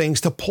of those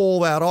things to pull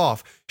that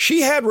off.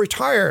 She had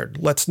retired,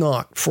 let's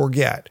not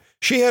forget.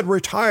 She had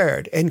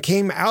retired and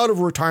came out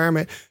of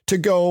retirement to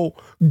go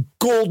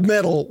gold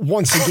medal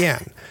once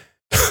again.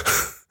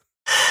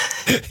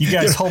 You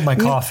guys hold my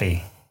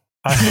coffee.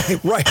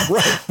 Right.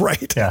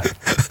 Yeah.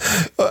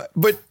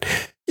 But,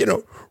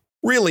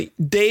 really,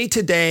 day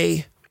to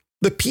day,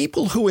 the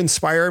people who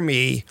inspire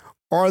me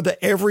are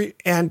this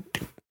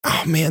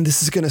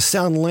is going to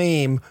sound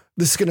lame.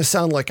 This is going to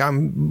sound like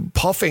I'm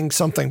puffing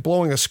something,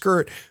 blowing a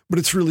skirt, but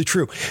it's really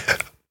true.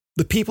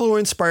 The people who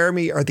inspire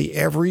me are the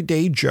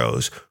everyday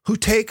Joes who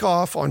take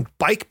off on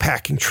bike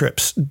packing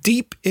trips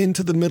deep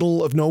into the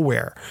middle of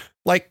nowhere.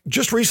 Like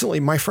just recently,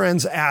 my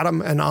friends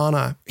Adam and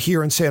Anna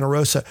here in Santa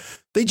Rosa,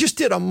 they just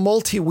did a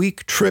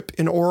multi-week trip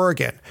in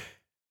Oregon.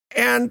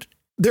 And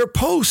their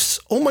posts,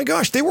 oh my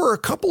gosh, they were a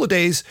couple of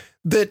days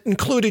that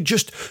included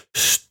just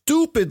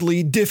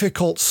stupidly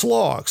difficult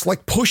slogs,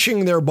 like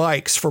pushing their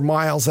bikes for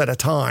miles at a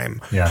time.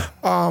 Yeah.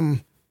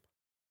 And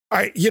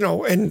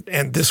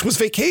this was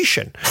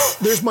vacation.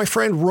 There's my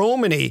friend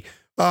Romany,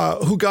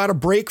 who got a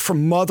break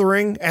from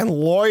mothering and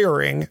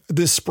lawyering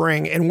this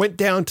spring and went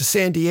down to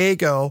San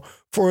Diego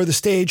for the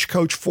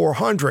Stagecoach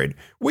 400,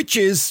 which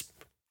is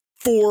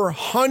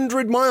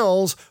 400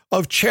 miles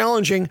of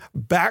challenging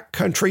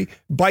backcountry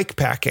bike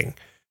packing,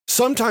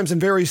 sometimes in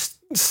very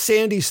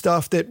sandy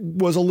stuff that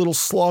was a little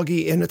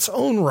sloggy in its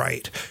own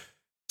right.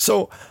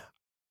 So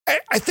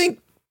I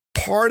think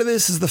part of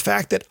this is the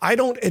fact that I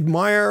don't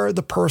admire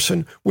the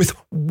person with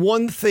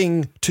one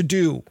thing to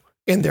do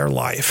in their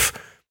life.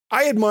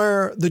 I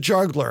admire the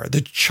juggler,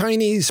 the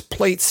Chinese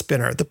plate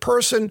spinner, the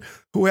person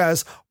who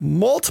has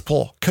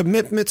multiple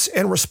commitments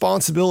and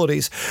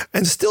responsibilities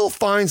and still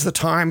finds the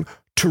time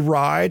to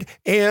ride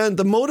and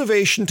the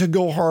motivation to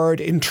go hard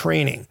in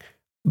training.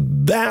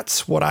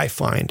 That's what I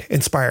find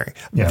inspiring.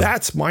 Yeah.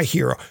 That's my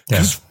hero.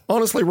 Because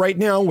honestly, right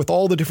now, with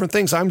all the different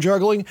things I'm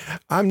juggling,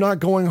 I'm not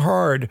going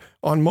hard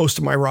on most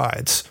of my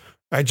rides.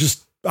 I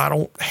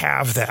don't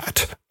have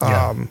that.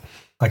 Yeah,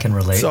 I can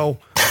relate. So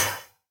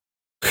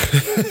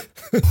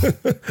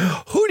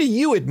who do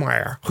you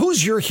admire?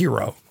 Who's your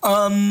hero?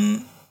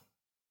 I'll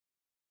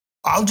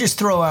just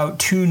throw out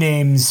two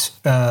names.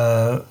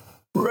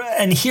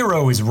 And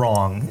hero is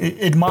wrong.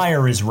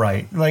 Admire is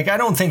right. Like, I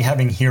don't think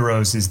having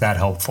heroes is that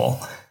helpful,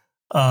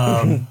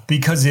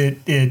 because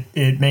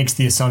it makes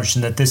the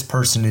assumption that this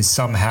person is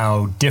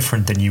somehow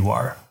different than you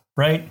are,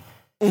 right?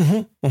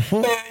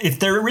 If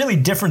they're really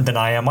different than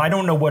I am, I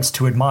don't know what's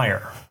to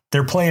admire.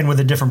 They're playing with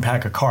a different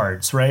pack of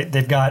cards, right?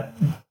 They've got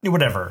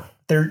whatever.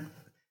 I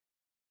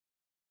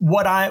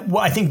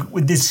think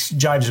with this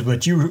jives with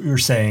what you're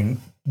saying.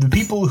 The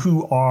people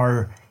who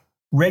are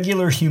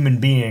regular human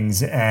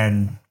beings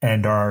and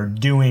are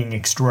doing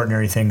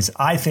extraordinary things,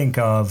 I think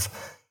of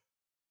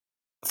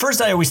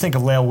first. I always think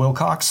of Lael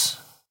Wilcox,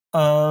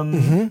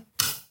 who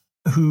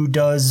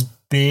does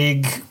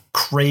big,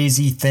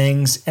 crazy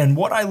things. And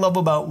what I love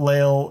about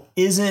Lael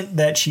isn't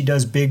that she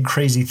does big,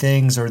 crazy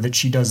things or that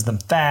she does them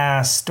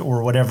fast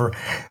or whatever.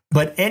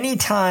 But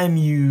anytime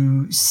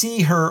you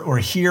see her or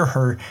hear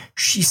her,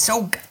 she's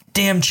so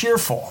damn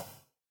cheerful.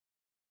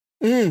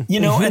 And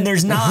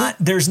there's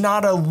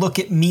not a look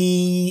at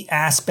me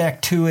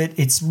aspect to it.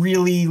 It's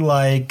really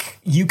like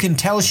you can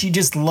tell she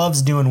just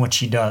loves doing what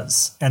she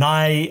does. And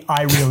I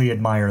really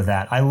admire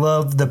that. I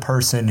love the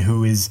person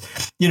who is,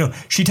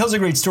 she tells a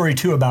great story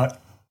too about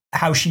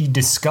how she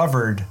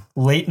discovered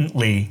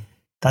latently.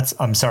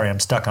 I'm sorry, I'm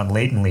stuck on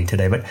latently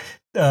today, but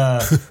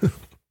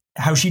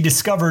how she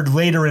discovered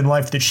later in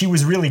life that she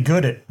was really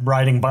good at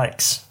riding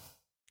bikes.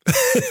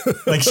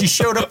 Like she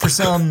showed up for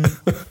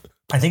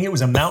I think it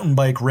was a mountain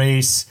bike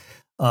race,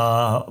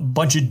 a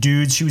bunch of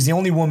dudes. She was the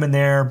only woman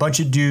there, a bunch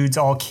of dudes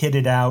all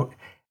kitted out.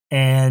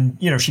 And,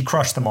 she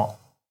crushed them all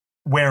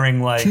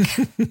wearing like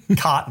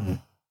cotton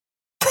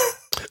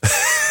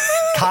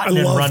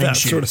and running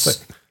shoes. Sort of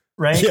thing.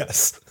 Right?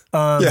 Yes.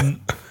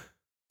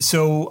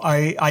 So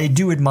I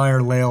do admire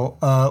Lael.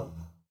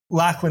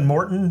 Lachlan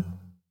Morton,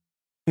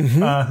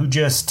 who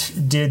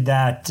just did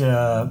that,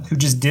 who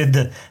just did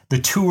the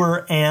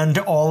tour and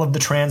all of the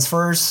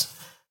transfers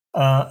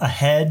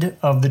ahead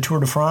of the Tour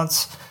de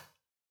France.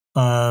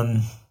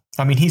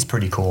 He's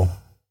pretty cool.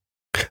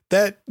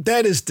 That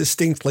is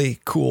distinctly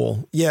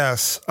cool.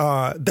 Yes.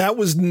 That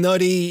was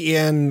nutty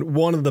in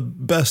one of the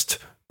best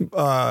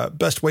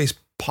ways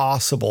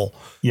possible.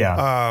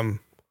 Yeah.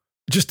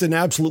 Just an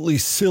absolutely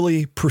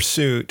silly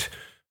pursuit.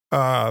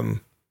 The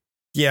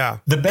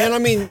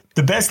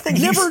best thing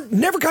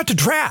never got to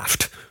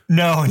draft.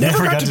 No,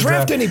 never got to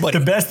draft anybody.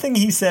 The best thing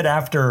he said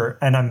after,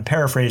 and I'm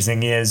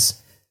paraphrasing, is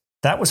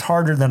that was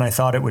harder than I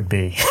thought it would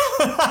be.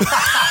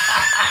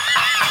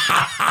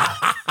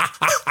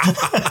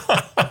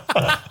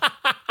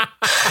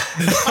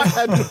 I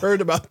hadn't heard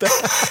about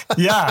that.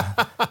 Yeah.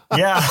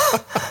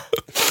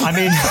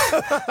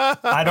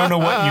 I don't know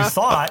what you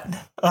thought.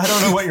 I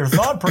don't know what your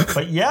thought,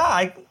 but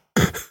yeah,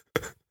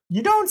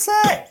 you don't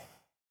say.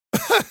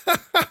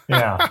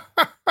 Yeah.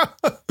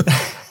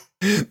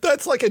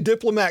 That's like a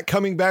diplomat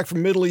coming back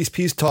from Middle East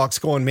peace talks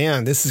going,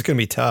 man, this is going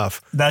to be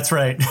tough. That's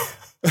right.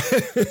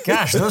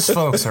 Gosh, those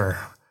folks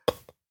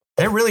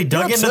they're really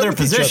dug into their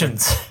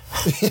positions.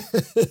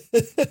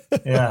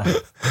 Yeah.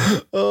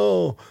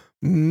 Oh,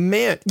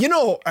 man.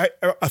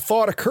 A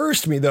thought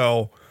occurs to me,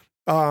 though,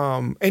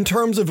 in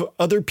terms of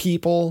other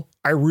people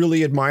I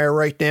really admire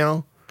right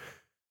now.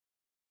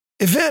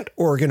 Event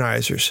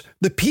organizers,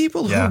 the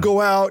people who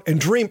go out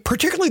and dream,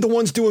 particularly the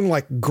ones doing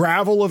like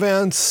gravel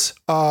events,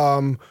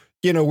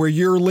 where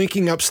you're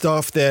linking up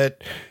stuff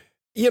that,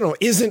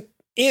 isn't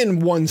in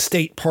one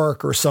state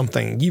park or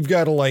something. You've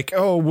got to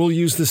we'll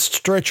use this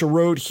stretch of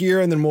road here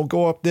and then we'll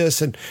go up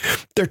this. And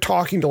they're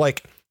talking to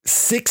like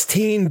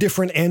 16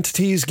 different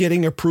entities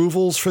getting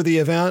approvals for the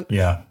event.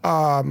 Yeah.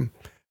 And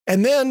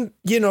then,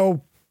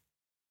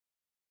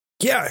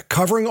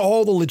 covering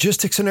all the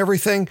logistics and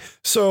everything.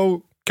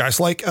 So guys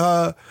like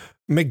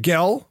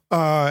Miguel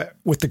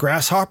with the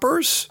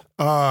Grasshoppers,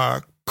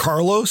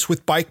 Carlos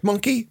with Bike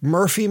Monkey,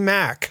 Murphy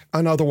Mack,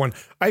 another one.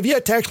 I've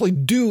yet to actually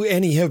do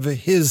any of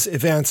his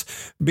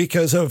events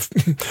because of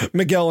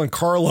Miguel and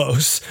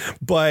Carlos,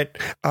 but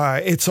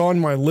it's on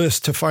my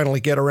list to finally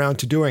get around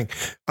to doing.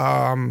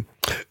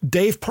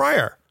 Dave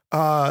Pryor,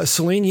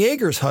 Celine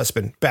Yeager's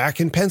husband, back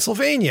in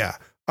Pennsylvania.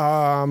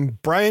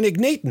 Brian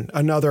Ignatin,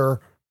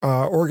 another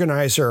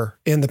organizer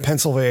in the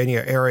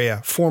Pennsylvania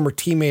area, former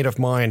teammate of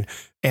mine,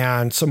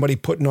 and somebody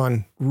putting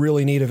on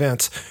really neat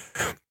events.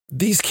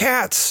 These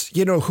cats,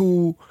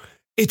 who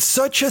it's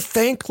such a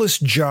thankless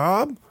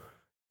job,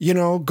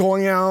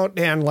 going out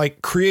and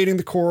like creating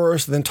the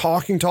course, then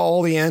talking to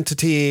all the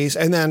entities,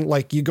 and then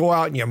like you go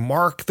out and you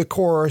mark the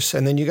course,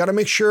 and then you got to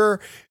make sure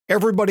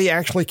everybody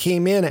actually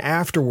came in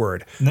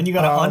afterward. And then you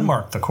got to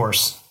unmark the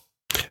course.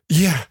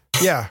 Yeah.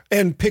 Yeah.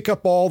 And pick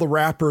up all the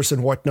wrappers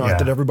and whatnot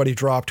that everybody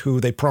dropped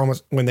when they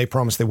promised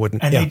they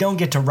wouldn't. And they don't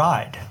get to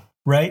ride,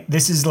 right?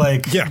 This is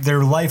like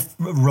their life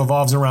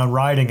revolves around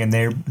riding, and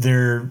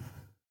they're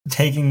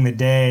taking the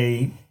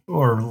day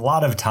or a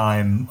lot of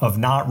time of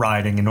not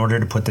riding in order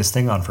to put this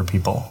thing on for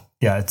people.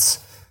 Yeah,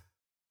 it's...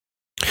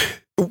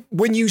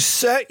 When you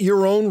set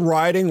your own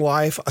riding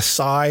life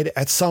aside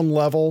at some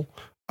level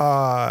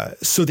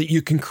so that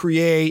you can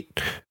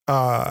create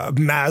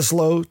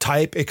Maslow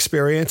type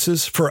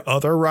experiences for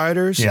other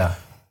riders,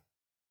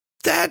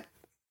 that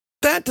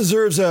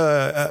deserves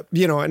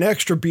an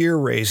extra beer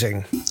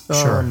raising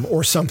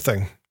or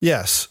something.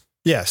 Yes.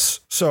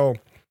 So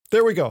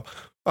there we go.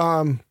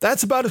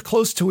 That's about as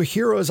close to a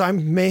hero as I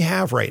may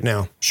have right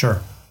now.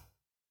 Sure.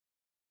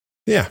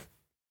 Yeah.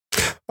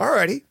 All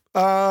righty.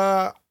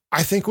 I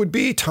think would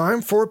be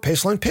time for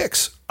Paceline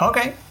picks.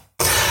 Okay.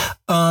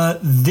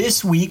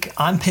 This week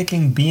I'm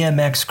picking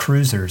BMX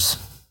cruisers.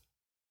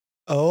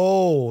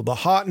 Oh, the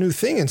hot new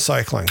thing in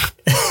cycling.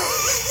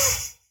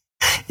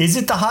 Is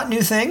it the hot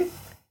new thing?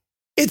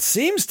 It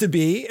seems to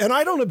be, and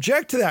I don't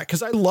object to that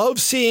because I love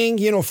seeing,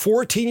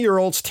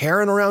 14-year-olds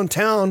tearing around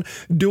town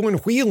doing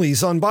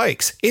wheelies on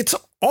bikes. It's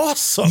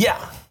awesome. Yeah.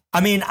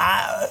 I mean,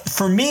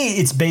 for me,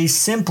 it's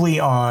based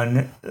simply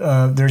on,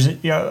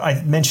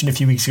 I mentioned a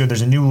few weeks ago,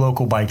 there's a new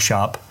local bike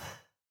shop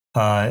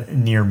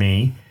near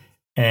me,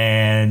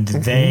 and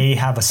they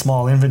have a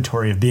small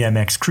inventory of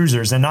BMX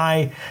cruisers. And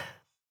I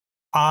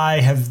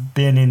have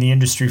been in the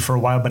industry for a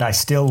while, but I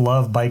still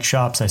love bike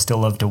shops. I still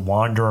love to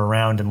wander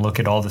around and look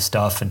at all the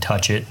stuff and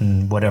touch it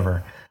and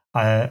whatever.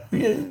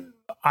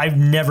 I've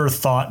never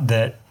thought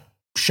that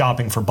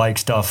shopping for bike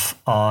stuff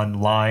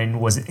online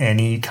was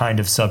any kind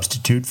of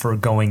substitute for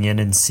going in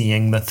and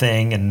seeing the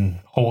thing and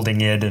holding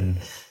it and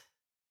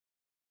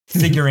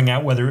figuring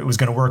out whether it was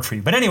going to work for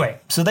you. But anyway,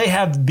 so they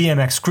have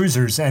BMX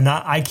cruisers, and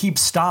I keep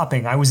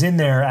stopping. I was in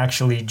there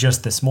actually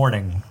just this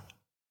morning.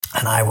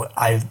 And I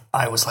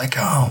was like,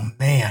 oh,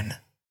 man,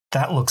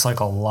 that looks like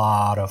a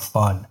lot of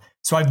fun.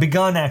 So I've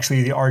begun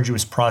actually the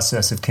arduous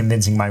process of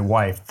convincing my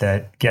wife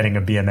that getting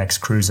a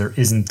BMX cruiser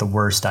isn't the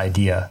worst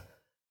idea.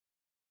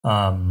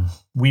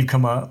 We've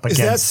come up against...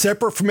 Is that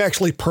separate from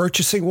actually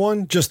purchasing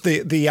one? Just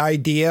the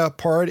idea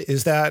part?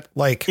 Is that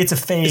like... It's a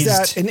phased...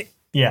 Is that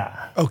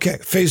yeah. Okay.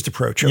 Phased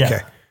approach. Okay.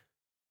 Yeah.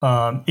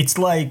 It's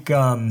like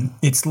when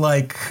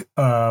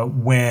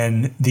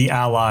the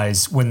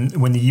Allies, when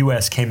the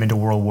U.S. came into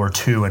World War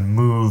II and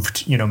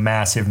moved,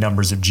 massive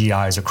numbers of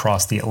GIs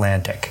across the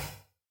Atlantic.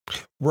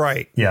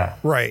 Right. Yeah.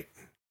 Right.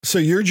 So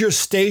you're just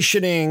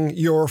stationing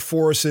your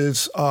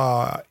forces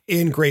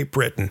in Great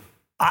Britain.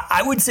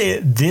 I would say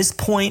at this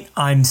point,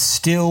 I'm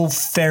still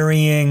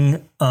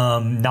ferrying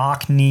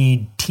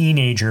knock-kneed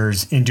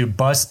teenagers into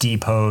bus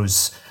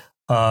depots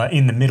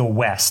in the Middle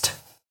West.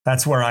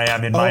 That's where I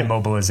am in my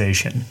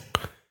mobilization.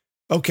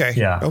 Okay.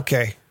 Yeah.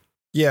 Okay.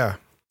 Yeah.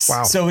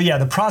 Wow. So yeah,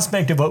 the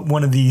prospect of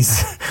one of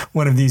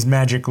these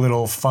magic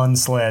little fun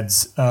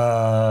sleds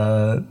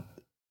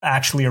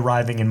actually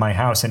arriving in my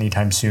house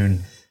anytime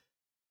soon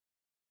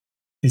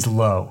is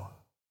low.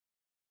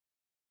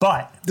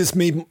 But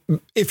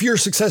if you're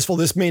successful,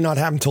 this may not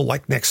happen until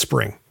like next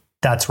spring.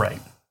 That's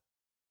right.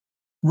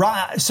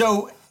 Right.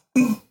 So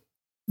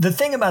the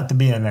thing about the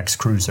BMX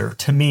Cruiser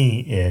to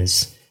me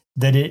is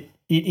that it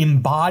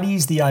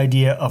embodies the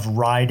idea of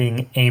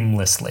riding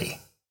aimlessly.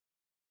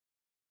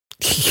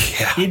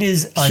 Yeah. It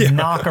is a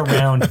knock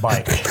around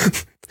bike.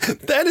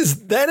 That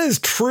is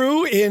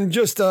true in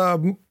just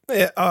an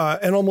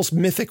almost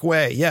mythic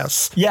way.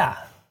 Yes. Yeah.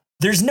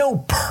 There's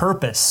no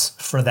purpose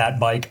for that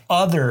bike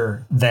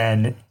other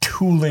than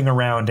tooling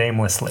around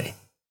aimlessly.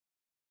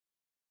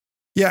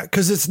 Yeah,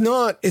 because it's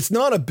not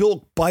a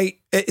built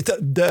bike.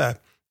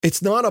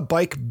 It's not a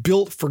bike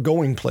built for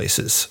going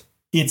places.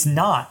 It's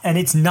not. And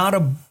it's not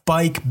a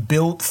bike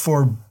built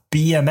for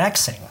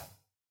BMXing.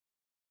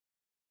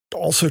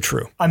 Also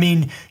true. I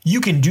mean, you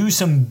can do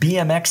some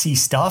BMXy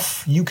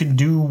stuff. You can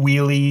do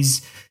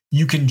wheelies.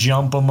 You can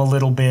jump them a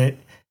little bit.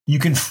 You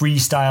can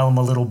freestyle them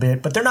a little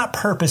bit, but they're not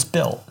purpose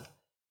built.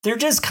 They're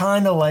just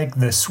kind of like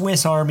the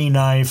Swiss Army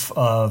knife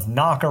of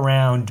knock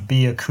around,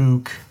 be a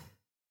kook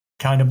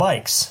kind of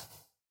bikes.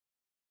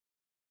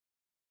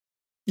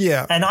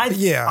 Yeah. And I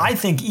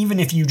think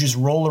even if you just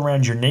roll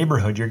around your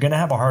neighborhood, you're going to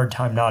have a hard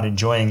time not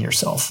enjoying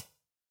yourself.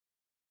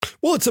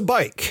 Well, it's a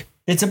bike.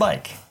 It's a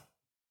bike.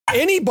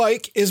 Any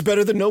bike is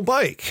better than no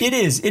bike. It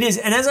is. It is.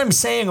 And as I'm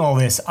saying all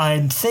this,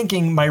 I'm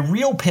thinking my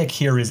real pick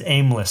here is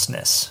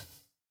aimlessness.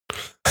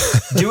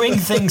 Doing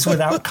things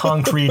without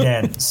concrete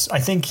ends. I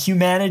think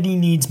humanity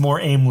needs more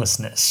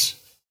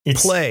aimlessness.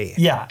 It's play.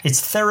 Yeah.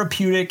 It's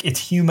therapeutic. It's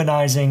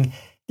humanizing.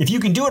 If you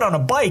can do it on a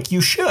bike,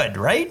 you should,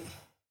 right?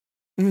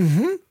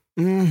 Mm-hmm.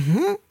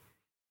 Mm-hmm.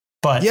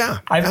 But yeah,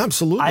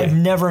 absolutely. I've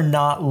never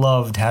not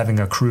loved having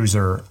a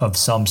cruiser of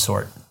some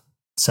sort.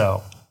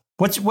 So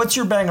What's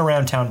your bang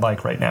around town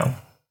bike right now?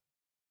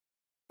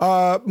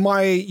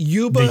 My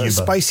Yuba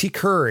spicy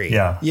curry.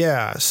 Yeah.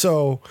 Yeah.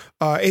 So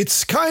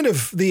it's kind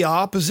of the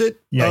opposite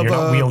of you're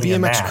not a wielding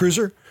BMX that.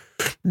 cruiser.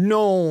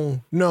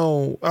 No.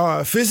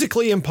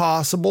 Physically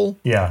impossible.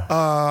 Yeah.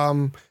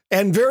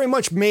 And very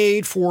much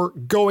made for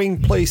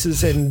going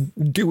places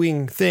and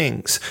doing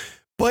things.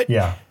 But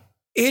Yeah.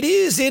 it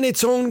is in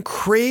its own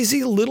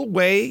crazy little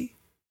way,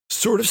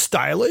 sort of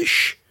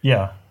stylish.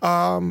 Yeah.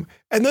 And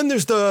then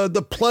there's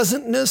the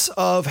pleasantness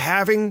of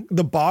having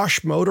the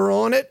Bosch motor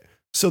on it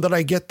so that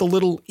I get the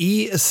little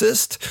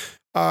e-assist.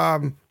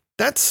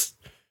 That's,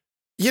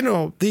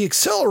 the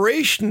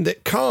acceleration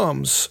that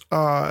comes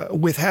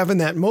with having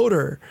that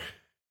motor.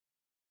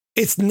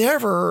 It's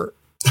never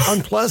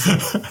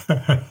unpleasant.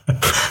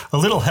 A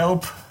little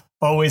help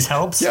always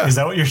helps. Yeah. Is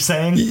that what you're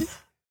saying?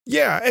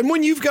 Yeah. And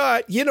when you've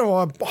got,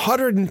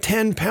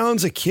 110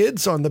 pounds of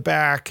kids on the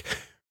back,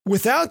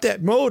 without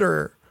that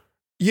motor,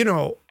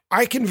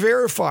 I can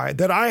verify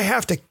that I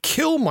have to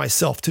kill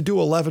myself to do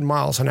 11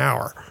 miles an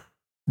hour.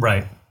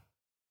 Right.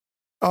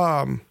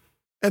 And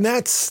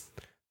that's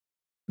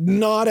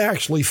not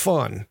actually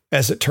fun,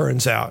 as it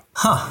turns out.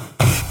 Huh.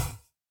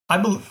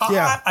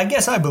 I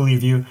guess I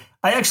believe you.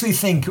 I actually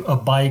think a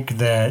bike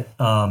that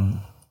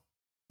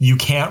you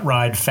can't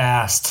ride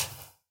fast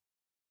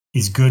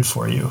is good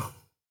for you.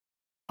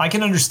 I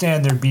can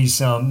understand there'd be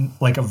some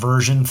like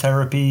aversion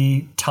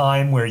therapy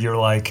time where you're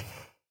like,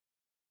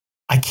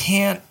 I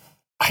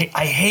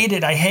hate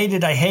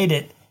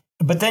it.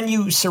 But then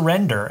you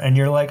surrender and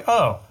you're like,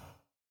 oh,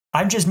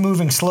 I'm just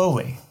moving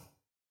slowly.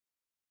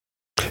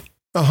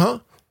 Uh-huh.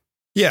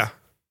 Yeah.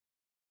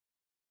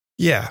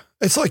 Yeah.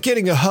 It's like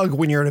getting a hug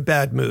when you're in a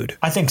bad mood.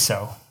 I think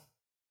so.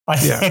 I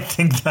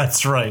think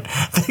that's right.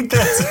 I think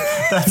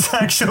that's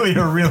actually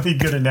a really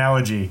good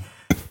analogy.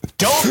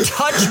 Don't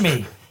touch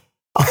me,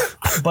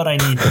 but I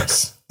need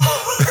this.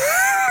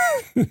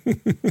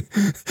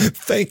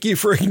 Thank you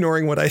for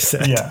ignoring what I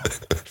said. Yeah.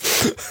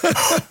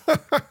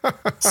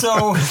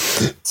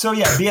 So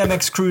yeah,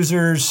 BMX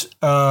cruisers.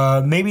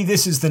 Maybe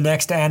this is the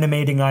next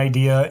animating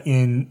idea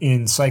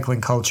in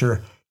cycling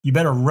culture. You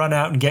better run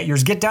out and get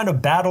yours. Get down to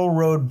Battle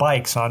Road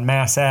Bikes on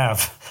Mass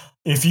Ave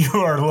if you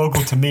are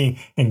local to me,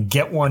 and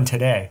get one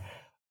today.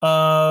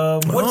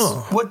 What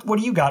do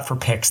you got for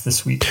picks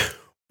this week?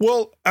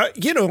 Well,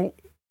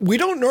 we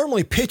don't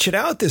normally pitch it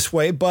out this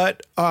way,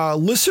 but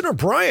listener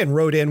Brian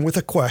wrote in with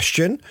a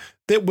question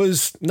that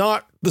was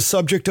not the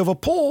subject of a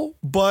poll,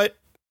 but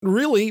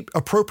really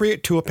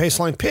appropriate to a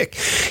Paceline pick.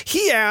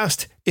 He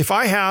asked if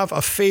I have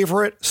a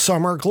favorite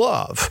summer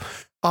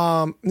glove.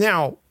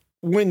 Now,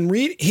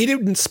 he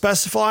didn't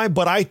specify,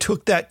 but I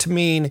took that to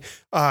mean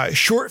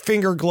short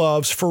finger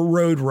gloves for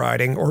road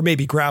riding or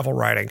maybe gravel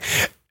riding.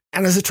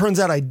 And as it turns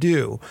out, I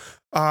do.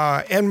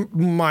 And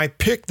my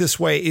pick this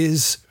way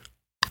is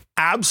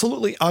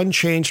absolutely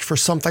unchanged for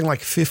something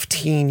like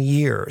 15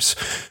 years.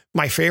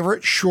 My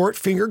favorite short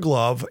finger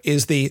glove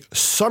is the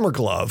Summer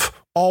Glove,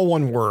 all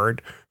one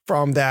word,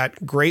 from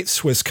that great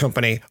Swiss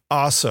company,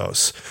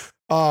 Assos.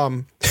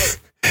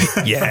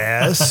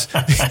 Yes,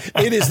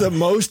 it is the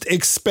most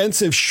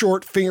expensive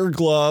short finger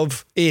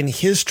glove in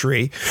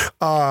history,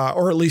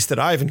 or at least that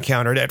I've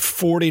encountered, at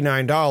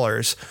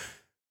 $49.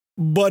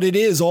 But it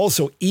is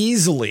also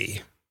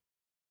easily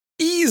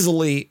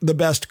the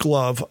best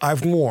glove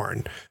I've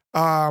worn.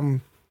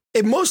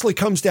 It mostly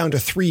comes down to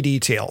three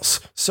details.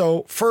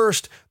 So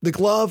first, the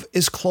glove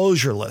is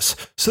closureless,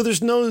 so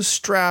there's no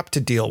strap to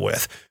deal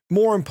with.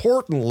 More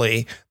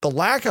importantly, the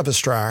lack of a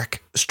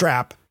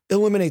strap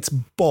eliminates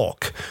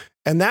bulk,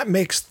 and that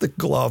makes the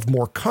glove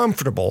more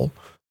comfortable,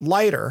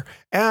 lighter,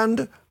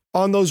 and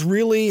on those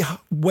really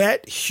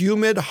wet,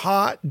 humid,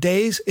 hot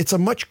days, it's a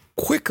much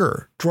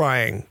quicker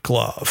drying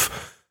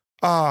glove.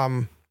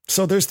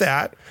 So there's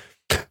that.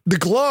 The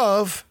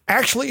glove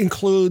actually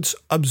includes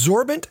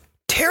absorbent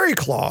terry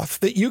cloth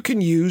that you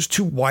can use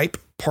to wipe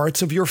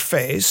parts of your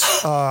face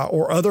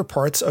or other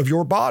parts of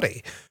your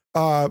body.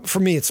 For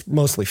me, it's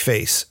mostly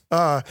face.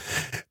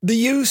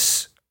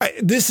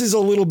 This is a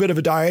little bit of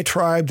a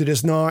diatribe that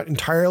is not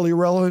entirely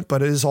relevant,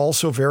 but it is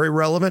also very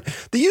relevant.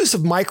 The use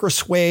of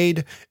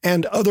microsuede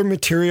and other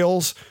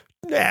materials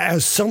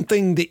as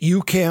something that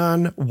you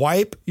can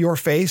wipe your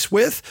face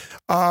with,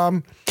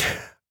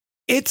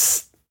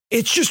 it's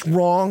just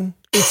wrong.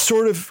 It's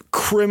sort of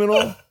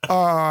criminal.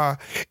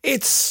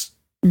 It's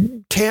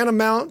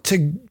tantamount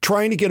to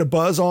trying to get a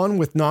buzz on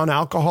with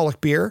non-alcoholic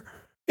beer.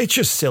 It's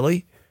just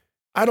silly.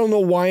 I don't know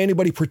why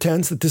anybody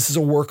pretends that this is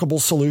a workable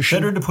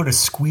solution. Better to put a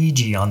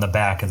squeegee on the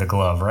back of the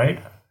glove,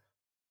 right?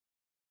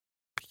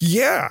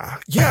 Yeah,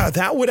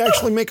 that would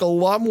actually make a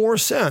lot more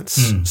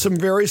sense. Some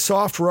very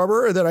soft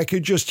rubber that I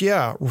could just,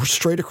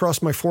 straight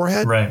across my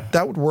forehead. Right.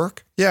 That would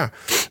work. Yeah.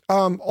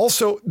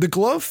 Also, the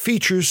glove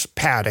features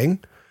padding,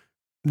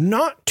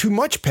 not too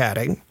much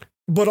padding,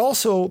 but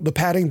also the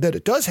padding that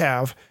it does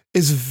have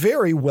is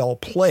very well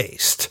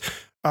placed.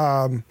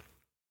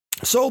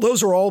 So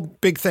those are all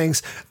big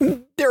things.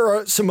 There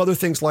are some other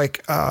things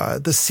like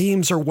the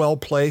seams are well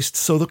placed.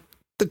 So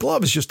the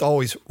glove is just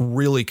always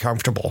really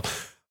comfortable.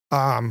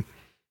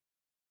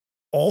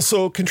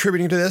 Also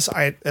contributing to this,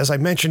 as I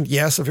mentioned,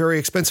 yes, a very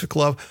expensive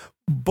glove,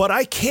 but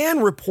I can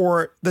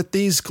report that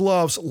these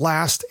gloves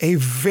last a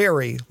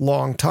very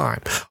long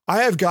time.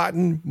 I have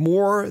gotten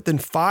more than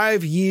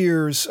 5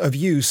 years of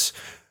use.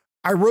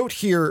 I wrote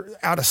here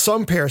out of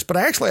some pairs, but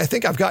I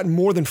think I've gotten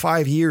more than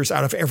 5 years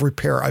out of every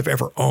pair I've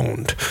ever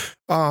owned.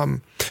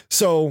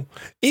 So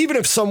even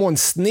if someone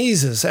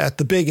sneezes at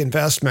the big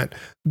investment,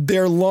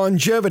 their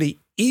longevity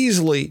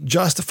easily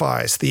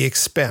justifies the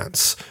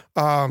expense.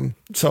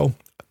 So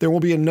there will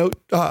be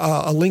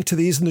a link to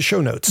these in the show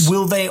notes.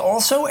 Will they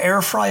also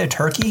air fry a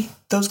turkey,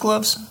 those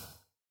gloves?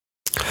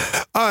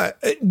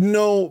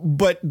 No,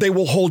 but they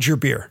will hold your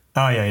beer.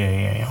 Oh,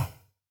 yeah.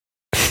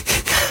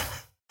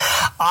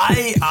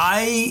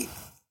 I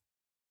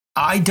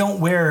don't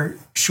wear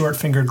short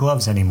finger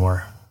gloves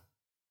anymore.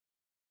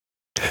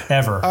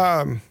 Ever.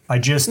 I'm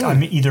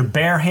either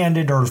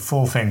barehanded or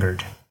full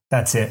fingered.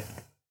 That's it.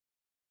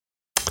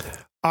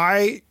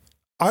 I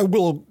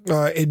will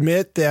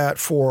admit that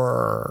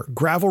for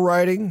gravel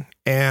riding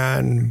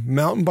and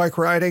mountain bike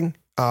riding,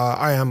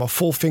 I am a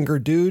full finger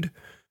dude.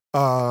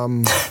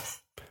 Some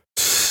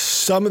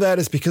of that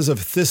is because of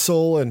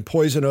thistle and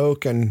poison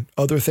oak and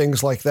other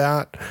things like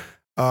that.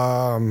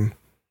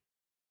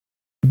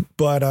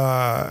 But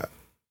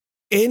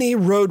any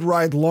road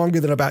ride longer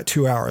than about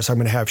 2 hours, I'm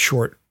going to have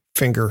short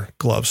finger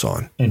gloves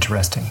on.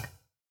 Interesting.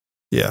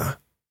 Yeah.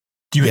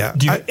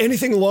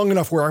 Anything long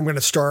enough where I'm going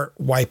to start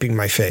wiping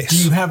my face. Do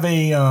you have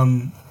a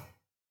I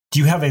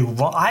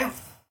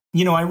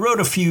wrote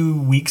a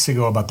few weeks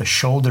ago about the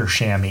shoulder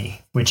chamois,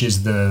 which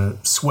is the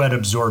sweat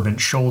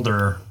absorbent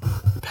shoulder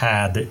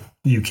pad that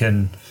you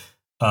can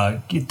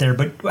get there.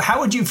 But how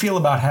would you feel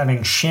about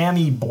having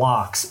chamois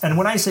blocks? And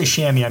when I say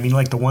chamois, I mean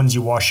like the ones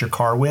you wash your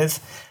car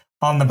with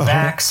on the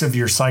backs of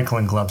your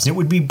cycling gloves. It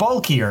would be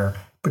bulkier,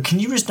 but can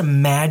you just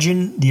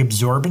imagine the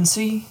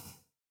absorbency?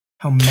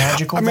 How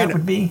magical that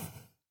would be?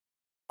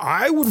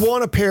 I would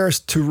want a pair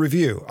to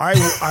review.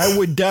 I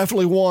would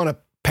definitely want to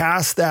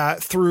pass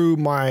that through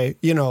my,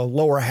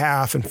 lower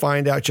half and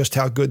find out just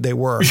how good they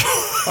were.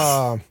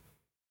 I'm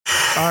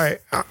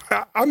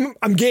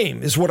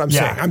game is what I'm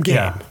saying. I'm game.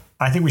 Yeah.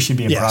 I think we should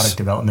be in product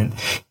development.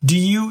 Do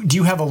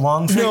you have a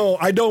long finger? No,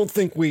 I don't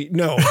think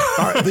no.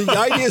 The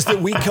ideas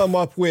that we come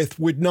up with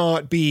would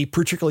not be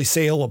particularly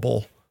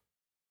saleable.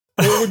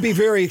 It would be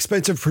very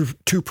expensive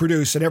to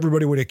produce, and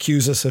everybody would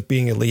accuse us of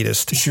being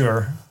elitist.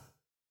 Sure.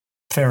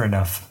 Fair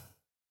enough.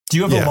 Do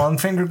you have a long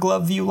finger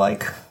glove you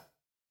like?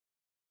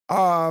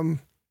 One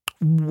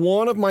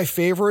of my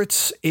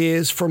favorites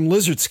is from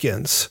Lizard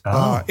Skins.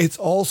 It's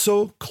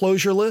also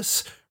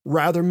closureless,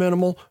 rather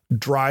minimal,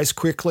 dries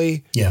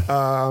quickly.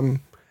 Yeah.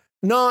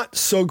 Not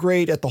so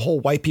great at the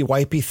whole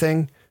wipey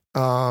thing.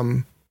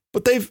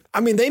 But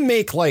they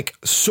make like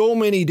so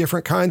many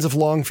different kinds of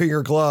long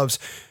finger gloves.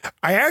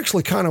 I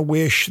actually kind of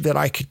wish that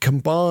I could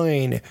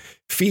combine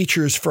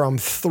features from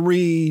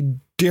 3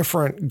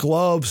 different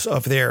gloves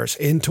of theirs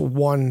into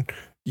one,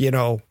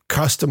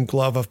 custom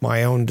glove of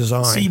my own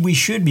design. See, we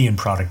should be in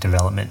product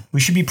development. We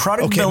should be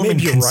product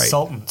development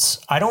consultants.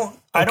 Right.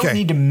 I don't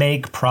need to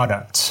make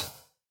products.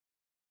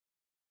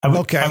 I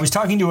was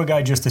talking to a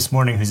guy just this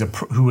morning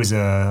who was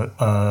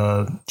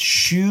a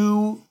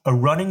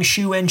running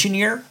shoe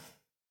engineer.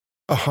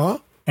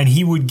 And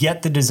he would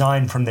get the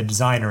design from the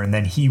designer and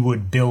then he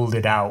would build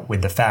it out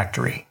with the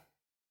factory.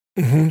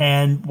 Mm-hmm.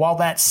 And while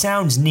that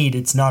sounds neat,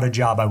 it's not a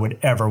job I would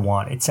ever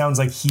want. It sounds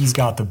like he's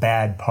got the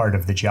bad part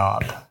of the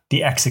job,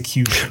 the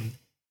execution.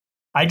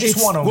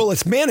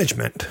 It's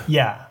management.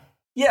 Yeah.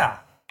 Yeah.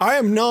 I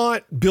am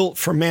not built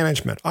for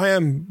management. I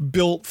am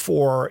built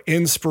for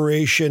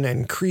inspiration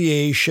and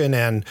creation.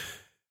 And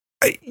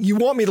you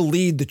want me to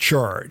lead the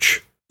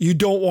charge. You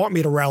don't want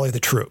me to rally the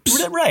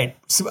troops. Right.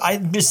 So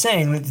I'm just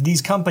saying that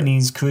these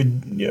companies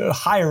could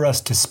hire us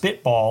to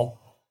spitball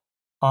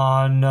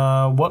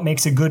on what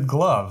makes a good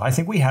glove. I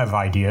think we have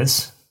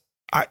ideas.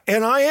 I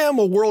am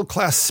a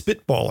world-class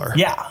spitballer.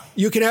 Yeah.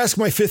 You can ask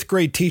my 5th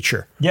grade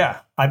teacher. Yeah,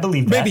 I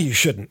believe that. Maybe you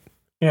shouldn't.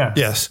 Yeah.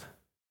 Yes.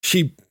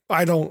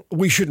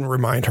 We shouldn't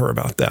remind her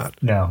about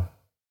that. No.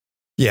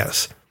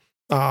 Yes.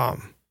 All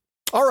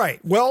right.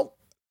 Well,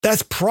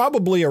 that's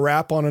probably a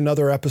wrap on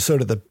another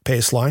episode of the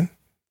Paceline.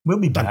 We'll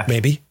be back.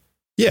 Maybe.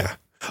 Yeah.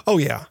 Oh,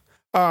 yeah.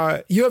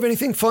 You have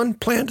anything fun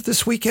planned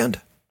this weekend?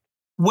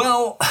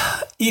 Well,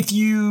 if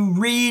you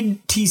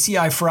read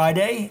TCI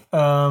Friday,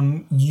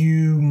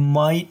 you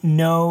might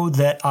know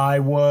that I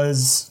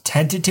was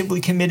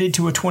tentatively committed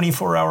to a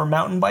 24-hour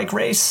mountain bike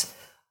race.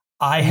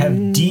 I have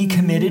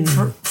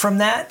decommitted from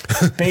that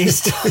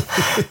based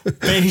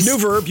new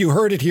verb. You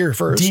heard it here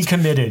first.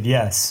 Decommitted.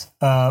 Yes.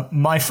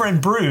 My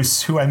friend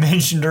Bruce, who I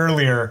mentioned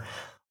earlier,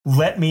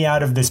 let me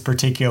out of this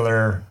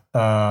particular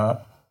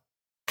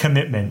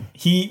commitment.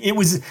 It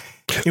was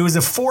a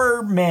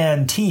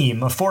 4-man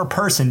team, a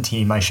 4-person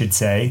team, I should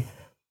say.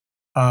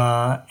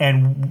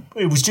 And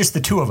it was just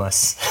the 2 of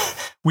us.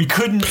 We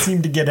couldn't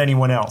seem to get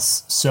anyone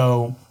else.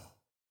 So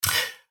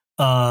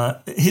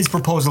his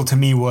proposal to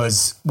me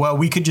was, well,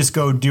 we could just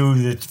go do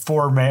the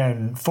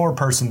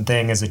 4-person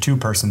thing as a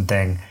 2-person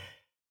thing.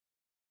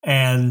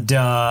 And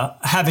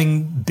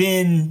having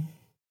been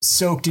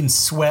soaked in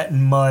sweat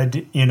and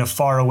mud in a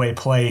faraway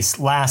place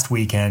last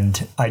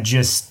weekend, I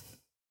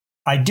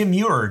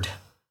demurred.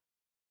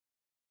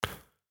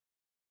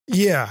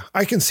 Yeah,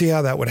 I can see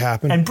how that would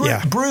happen. And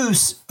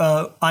Bruce,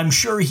 I'm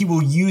sure he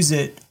will use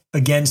it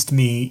against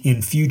me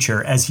in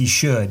future, as he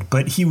should,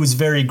 but he was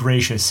very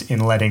gracious in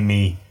letting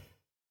me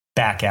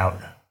back out.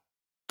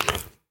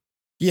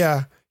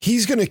 Yeah,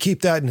 he's going to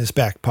keep that in his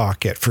back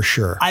pocket for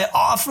sure. I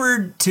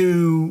offered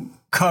to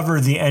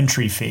cover the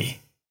entry fee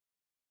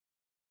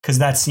because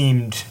that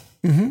seemed,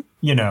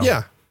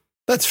 Yeah,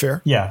 that's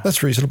fair. Yeah.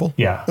 That's reasonable.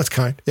 Yeah. That's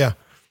kind. Yeah.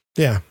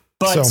 Yeah.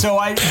 But so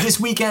this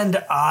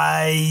weekend,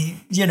 I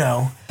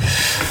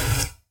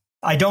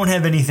don't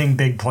have anything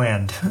big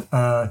planned.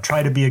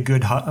 Try to be a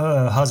good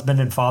husband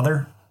and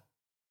father,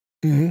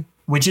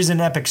 which is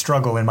an epic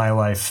struggle in my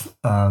life.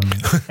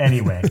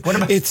 Anyway, what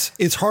about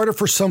it's harder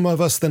for some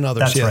of us than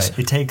others. That's right.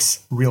 It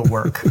takes real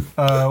work.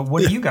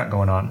 What do you got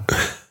going on?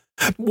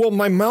 Well,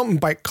 my mountain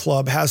bike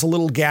club has a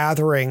little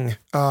gathering.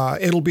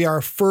 It'll be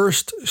our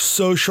first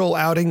social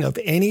outing of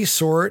any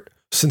sort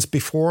since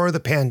before the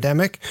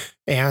pandemic.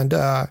 And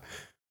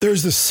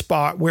there's this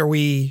spot where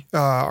we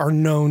are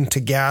known to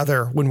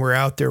gather when we're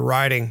out there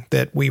riding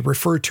that we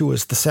refer to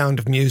as the Sound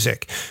of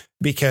Music.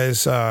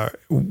 Because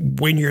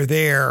when you're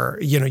there,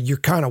 you're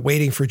kind of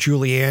waiting for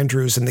Julie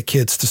Andrews and the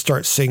kids to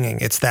start singing.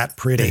 It's that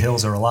pretty. The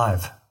hills are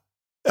alive.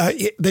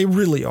 They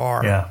really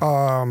are. Yeah.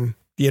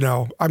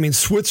 I mean,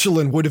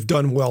 Switzerland would have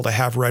done well to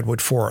have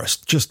Redwood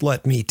Forest. Just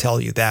let me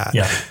tell you that.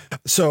 Yeah.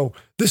 So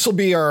this will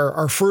be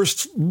our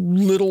first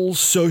little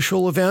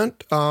social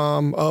event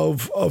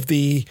of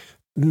the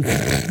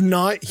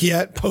not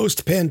yet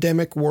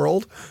post-pandemic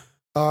world.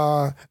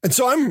 And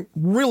so I'm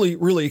really,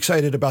 really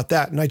excited about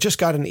that. And I just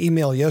got an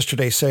email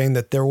yesterday saying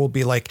that there will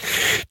be like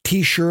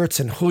T-shirts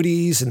and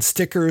hoodies and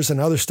stickers and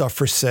other stuff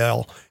for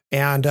sale.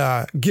 And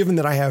given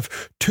that I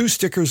have 2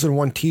 stickers and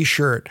 1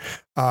 T-shirt,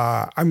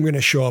 I'm going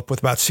to show up with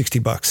about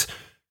 $60.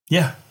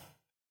 Yeah.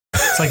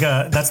 That's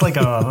like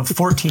a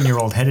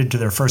 14-year-old headed to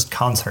their first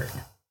concert.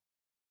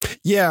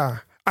 Yeah.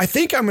 I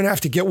think I'm going to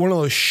have to get one of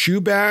those shoe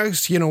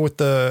bags, with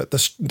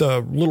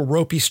the little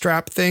ropey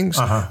strap things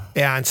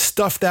and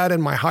stuff that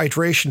in my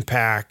hydration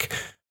pack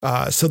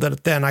so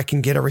that then I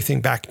can get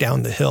everything back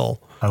down the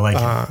hill. I like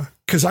it.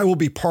 Because I will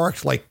be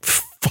parked like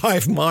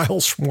 5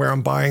 miles from where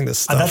I'm buying this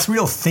stuff. That's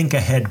real think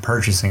ahead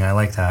purchasing. I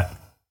like that.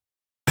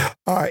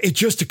 It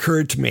just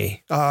occurred to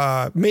me.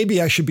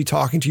 Maybe I should be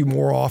talking to you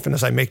more often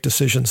as I make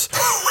decisions.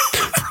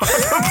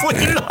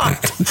 Probably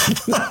not.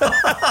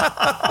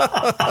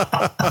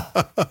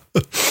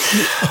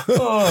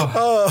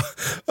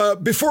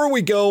 Before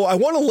we go, I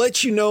want to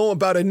let you know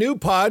about a new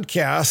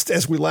podcast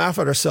as we laugh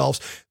at ourselves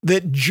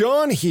that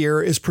John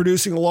here is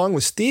producing along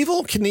with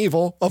Stevel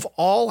Knievel of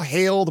All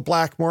Hail the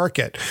Black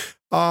Market.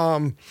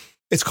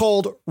 It's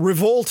called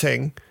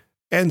Revolting.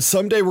 And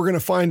someday we're going to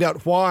find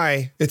out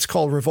why it's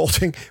called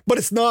Revolting, but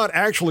it's not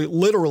actually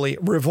literally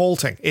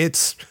revolting.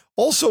 It's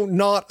also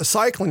not a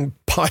cycling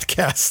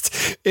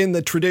podcast in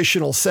the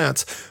traditional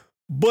sense,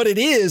 but it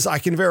is, I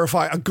can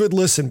verify, a good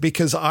listen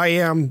because I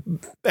am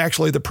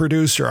actually the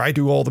producer. I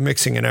do all the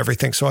mixing and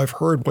everything. So I've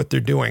heard what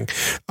they're doing.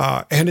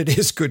 And it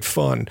is good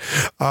fun.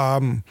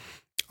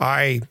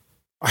 I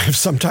have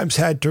sometimes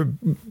had to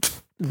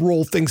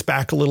roll things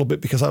back a little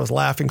bit because I was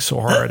laughing so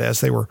hard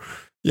as they were,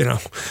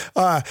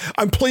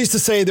 I'm pleased to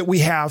say that we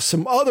have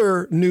some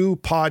other new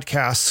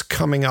podcasts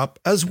coming up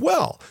as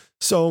well.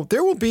 So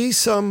there will be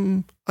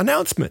some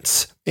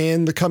announcements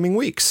in the coming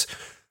weeks.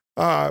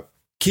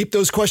 Keep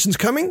those questions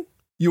coming.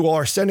 You all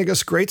are sending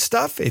us great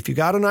stuff. If you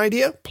got an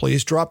idea,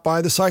 please drop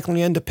by the Cycling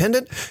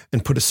Independent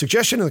and put a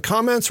suggestion in the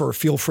comments, or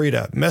feel free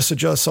to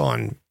message us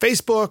on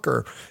Facebook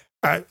or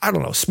I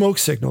don't know, smoke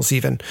signals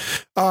even.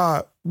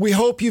 We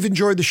hope you've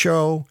enjoyed the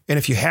show. And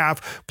if you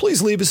have,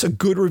 please leave us a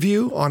good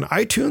review on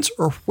iTunes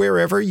or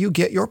wherever you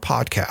get your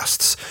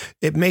podcasts.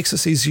 It makes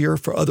us easier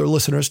for other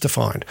listeners to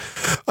find.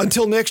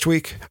 Until next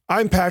week,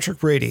 I'm Patrick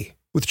Brady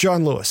with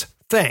John Lewis.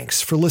 Thanks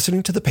for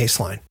listening to The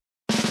Paceline.